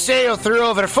as you sail through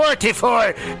over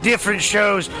 44 different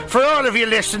shows for all of your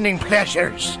listening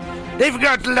pleasures. They've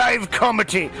got live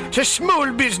comedy to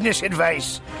small business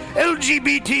advice,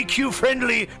 LGBTQ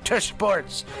friendly to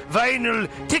sports, vinyl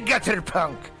to gutter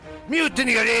punk.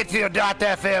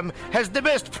 MutinyRadio.fm has the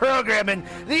best programming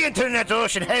the internet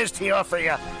ocean has to offer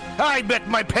you. I bet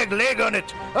my peg leg on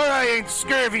it, or I ain't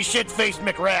scurvy shit-faced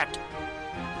McRat.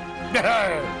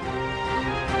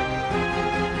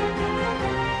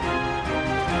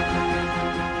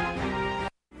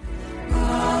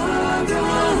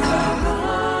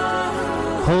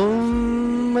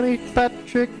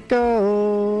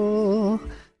 Patrico.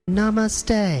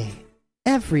 Namaste.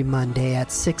 Every Monday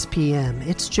at 6 p.m.,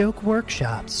 it's Joke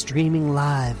Workshop, streaming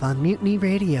live on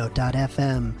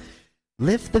MutinyRadio.fm.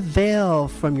 Lift the veil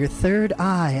from your third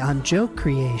eye on joke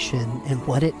creation and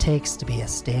what it takes to be a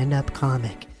stand-up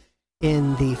comic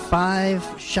in the 5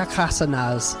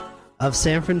 shakasanas of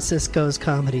San Francisco's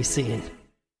comedy scene.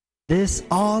 This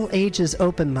all-ages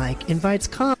open mic invites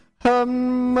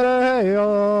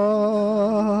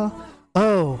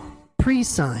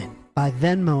pre-sign by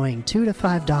Venmoing $2 to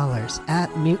 $5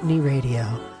 at Mutiny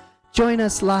Radio. Join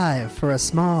us live for a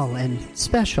small and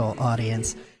special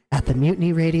audience at the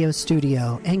Mutiny Radio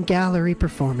Studio and Gallery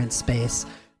Performance Space,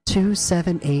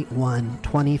 2781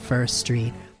 21st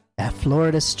Street at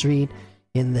Florida Street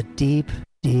in the deep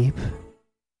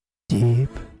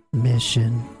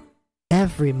Mission.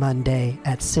 Every Monday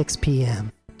at 6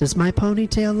 p.m. Does my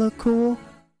ponytail look cool?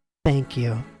 Thank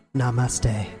you.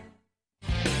 Namaste.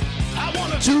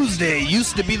 Tuesday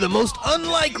used to be the most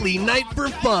unlikely night for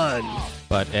fun.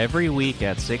 But every week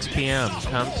at 6 p.m.,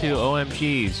 come to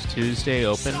OMG's Tuesday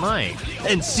Open Mic.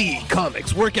 And see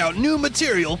comics work out new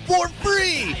material for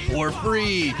free! For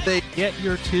free! Get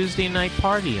your Tuesday night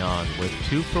party on with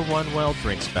 2-for-1 well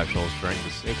drink specials during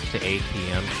the 6 to 8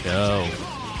 p.m. show.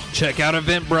 Check out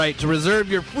Eventbrite to reserve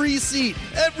your free seat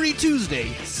every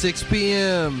Tuesday, 6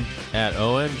 p.m. At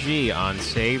OMG on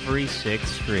Savory 6th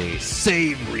Street.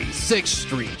 Savory 6th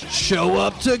Street. Show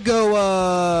up to go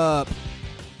up.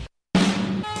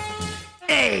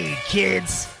 Hey,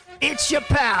 kids. It's your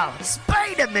pal,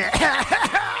 Spider-Man.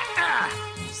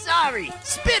 Sorry,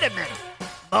 Spiderman.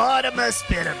 Mortimer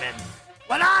Spiderman.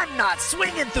 When I'm not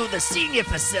swinging through the senior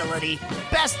facility,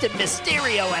 besting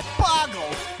Mysterio at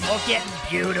Boggle, or getting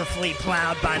beautifilly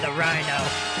plowed by the Rhino,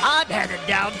 I'm headed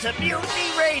down to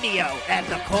Mutiny Radio at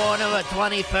the corner of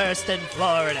 21st and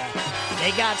Florida.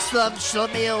 They got some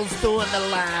schlemiels doing the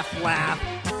laugh.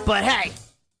 But hey,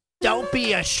 don't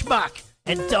be a schmuck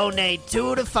and donate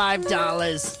 $2 to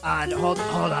 $5 on, hold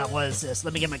on, what is this?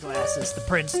 Let me get my glasses. The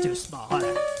print's too small. Hold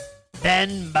on.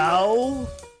 Venmo?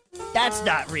 That's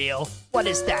not real. What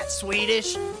is that,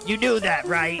 Swedish? You knew that,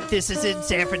 right? This is in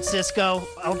San Francisco.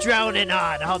 I'll drown it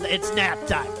on. It's nap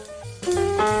time.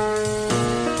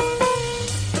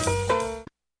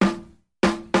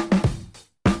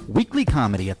 Weekly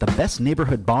comedy at the best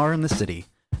neighborhood bar in the city.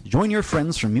 Join your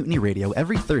friends from Mutiny Radio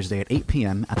every Thursday at 8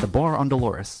 p.m. at the bar on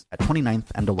Dolores at 29th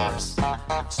and Dolores.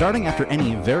 Starting after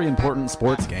any very important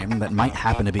sports game that might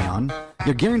happen to be on,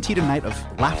 you're guaranteed a night of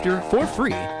laughter for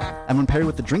free. And when paired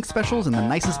with the drink specials and the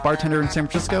nicest bartender in San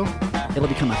Francisco, it'll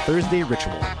become a Thursday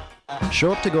ritual.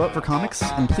 Show up to go out for comics,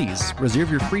 and please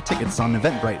reserve your free tickets on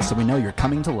Eventbrite so we know you're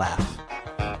coming to laugh.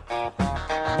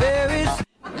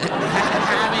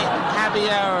 Happy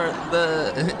hour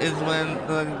is when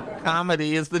the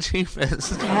comedy is the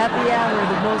cheapest. Happy hour,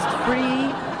 the most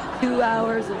free 2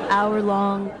 hours of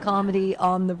hour-long comedy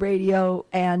on the radio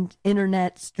and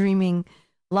internet streaming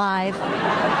live.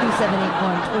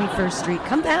 2781 21st Street.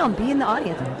 Come down, be in the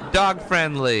audience. Dog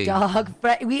friendly.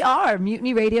 We are.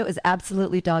 Mutiny Radio is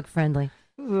absolutely dog friendly.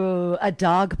 Ooh, a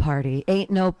dog party.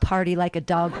 Ain't no party like a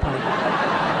dog party.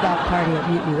 Dog party at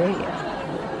Mutiny Radio.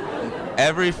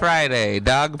 Every Friday,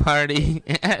 dog party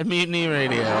at Mutiny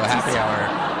Radio. Happy hour.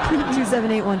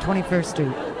 2781 21st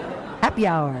Street. Happy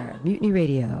hour.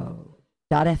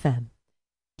 MutinyRadio.fm.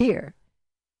 Here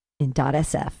in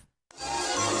 .sf.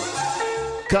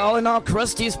 Calling all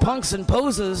crusties, punks, and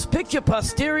posers. Pick your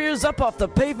posteriors up off the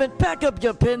pavement, pack up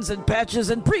your pins and patches,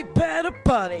 and prepare to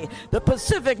party. The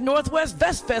Pacific Northwest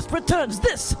Vest Fest returns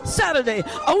this Saturday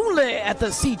only at the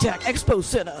SeaTac Expo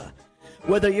Center.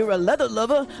 Whether you're a leather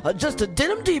lover or just a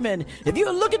denim demon, if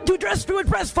you're looking to dress to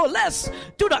impress for less,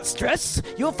 do not stress.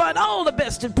 You'll find all the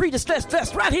best in pre-distressed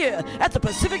vests right here at the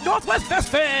Pacific Northwest Vest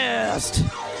Fest.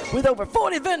 With over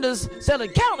 40 vendors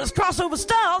selling countless crossover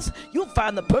styles, you'll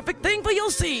find the perfect thing for your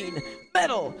scene.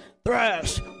 Metal,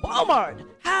 thrash, Walmart,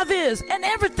 high-vis, and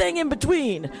everything in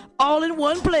between. All in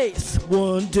one place.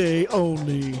 One day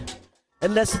only.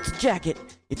 Unless it's a jacket.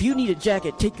 If you need a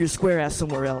jacket, take your square ass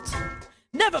somewhere else.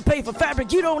 Never pay for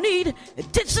fabric you don't need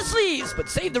and ditch the sleeves, but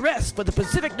save the rest for the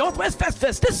Pacific Northwest Vest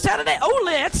Fest this Saturday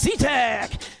only at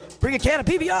SeaTac. Bring a can of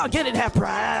PBR, get it half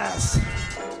price.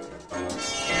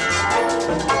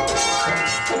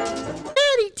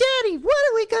 Daddy, what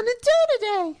are we gonna do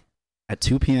today? At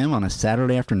 2 p.m. on a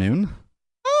Saturday afternoon?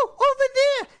 Oh, over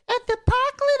there at the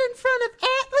parklet in front of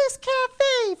Atlas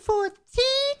Cafe for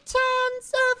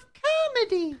Titans of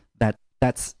Comedy.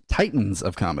 That's Titans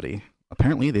of Comedy.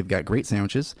 Apparently, they've got great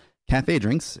sandwiches, cafe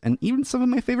drinks, and even some of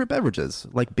my favorite beverages,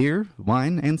 like beer,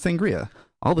 wine, and sangria.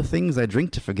 All the things I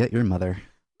drink to forget your mother.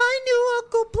 My new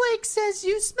Uncle Blake says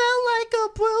you smell like a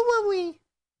brewery.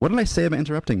 What did I say about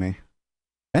interrupting me?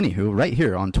 Anywho, right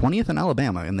here on 20th and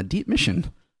Alabama in the Deep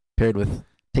Mission, paired with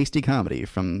tasty comedy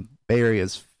from Bay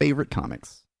Area's favorite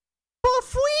comics. For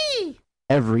free!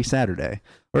 Every Saturday,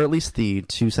 or at least the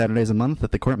 2 Saturdays a month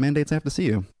that the court mandates I have to see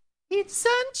you. It's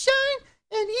sunshine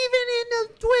and even in a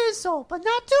drizzle, but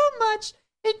not too much.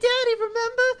 Hey, Daddy,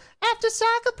 remember after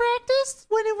soccer practice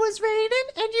when it was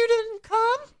raining and you didn't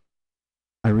come?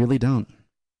 I really don't.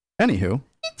 Anywho.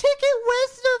 Ticket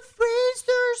with the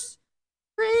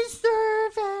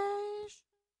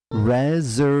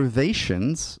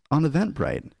reservations on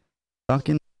Eventbrite.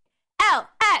 Fucking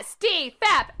LSD,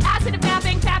 FAP, acid and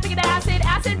fapping, fapping and acid,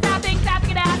 fapping, fapping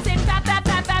and acid, fap,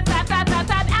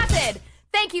 acid.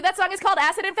 Thank you, that song is called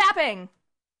Acid and Fapping.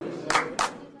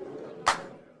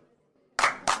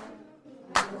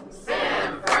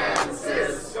 San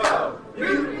Francisco,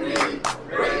 Mutiny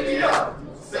Radio.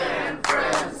 San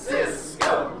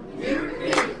Francisco,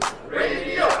 Mutiny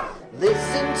Radio.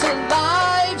 Listen to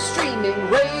live streaming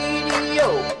radio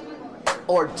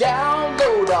or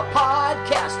download a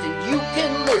podcast and you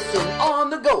can listen on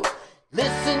the go.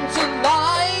 Listen to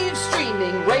live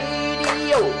streaming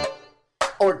radio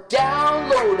or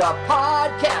download a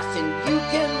podcast and you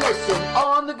can listen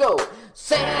on the go.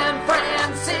 San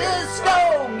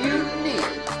Francisco Mutiny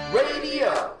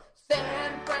Radio.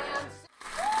 San Francisco.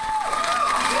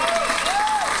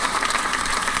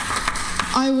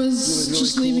 I was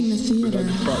just leaving the theater.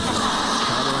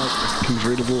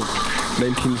 Convertible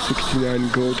 1969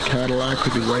 gold Cadillac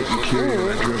with the white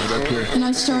interior. I drove it up here. And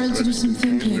I started to do some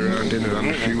thinking. Around in it on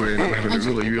the freeway, and I'm having a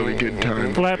really, really good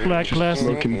time. Flat black classic.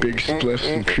 Smoking big spliffs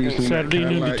and cruising Saturday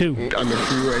noon to 2 on the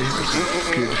freeway.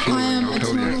 It's good to see. I am a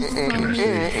total fan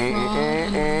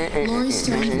of Laurie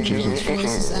Strone's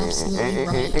voice is absolutely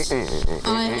right.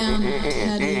 I am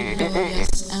petty,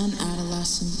 rebellious, and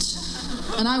adolescent.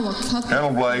 And I will cut the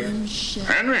Blake.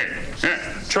 Henry,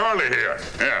 yeah, Charlie here.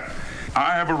 Yeah,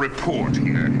 I have a report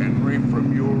here, Henry,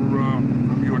 from your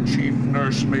chief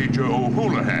nurse, Major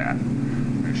O'Houlihan.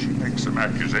 She makes some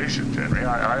accusations, Henry.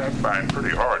 I find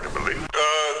pretty hard to believe.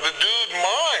 The dude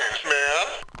minds,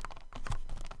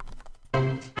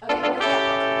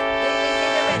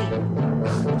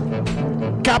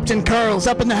 man. Captain Curls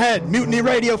up in the head. Mutiny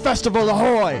Radio Festival,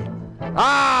 ahoy!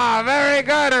 Very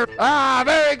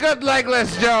good,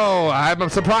 Legless Joe. I'm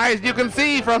surprised you can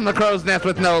see from the crow's nest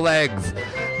with no legs.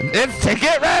 It's to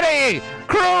get ready,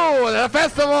 crew. The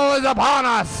festival is upon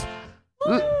us.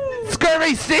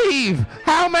 Scurvy Steve,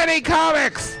 how many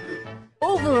comics?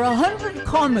 Over 100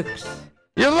 comics.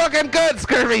 You're looking good,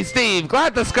 Scurvy Steve.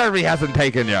 Glad the scurvy hasn't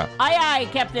taken you. Aye, aye,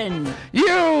 Captain.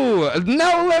 You,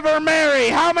 No Liver Mary,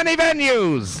 how many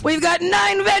venues? We've got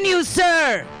 9 venues,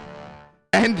 sir.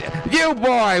 And you,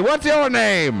 boy, what's your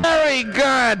name? Very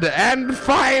good. And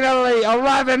finally,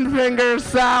 11 Fingers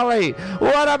Sally.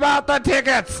 What about the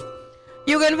tickets?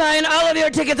 You can find all of your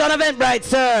tickets on Eventbrite,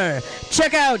 sir.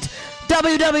 Check out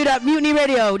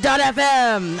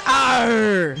www.mutinyradio.fm.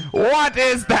 Arr! What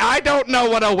is that? I don't know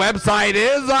what a website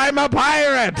is. I'm a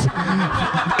pirate.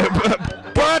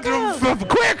 But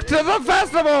quick to the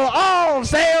festival. All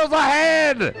sails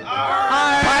ahead.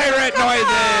 Pirate noises.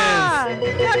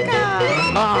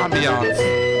 Ambiance.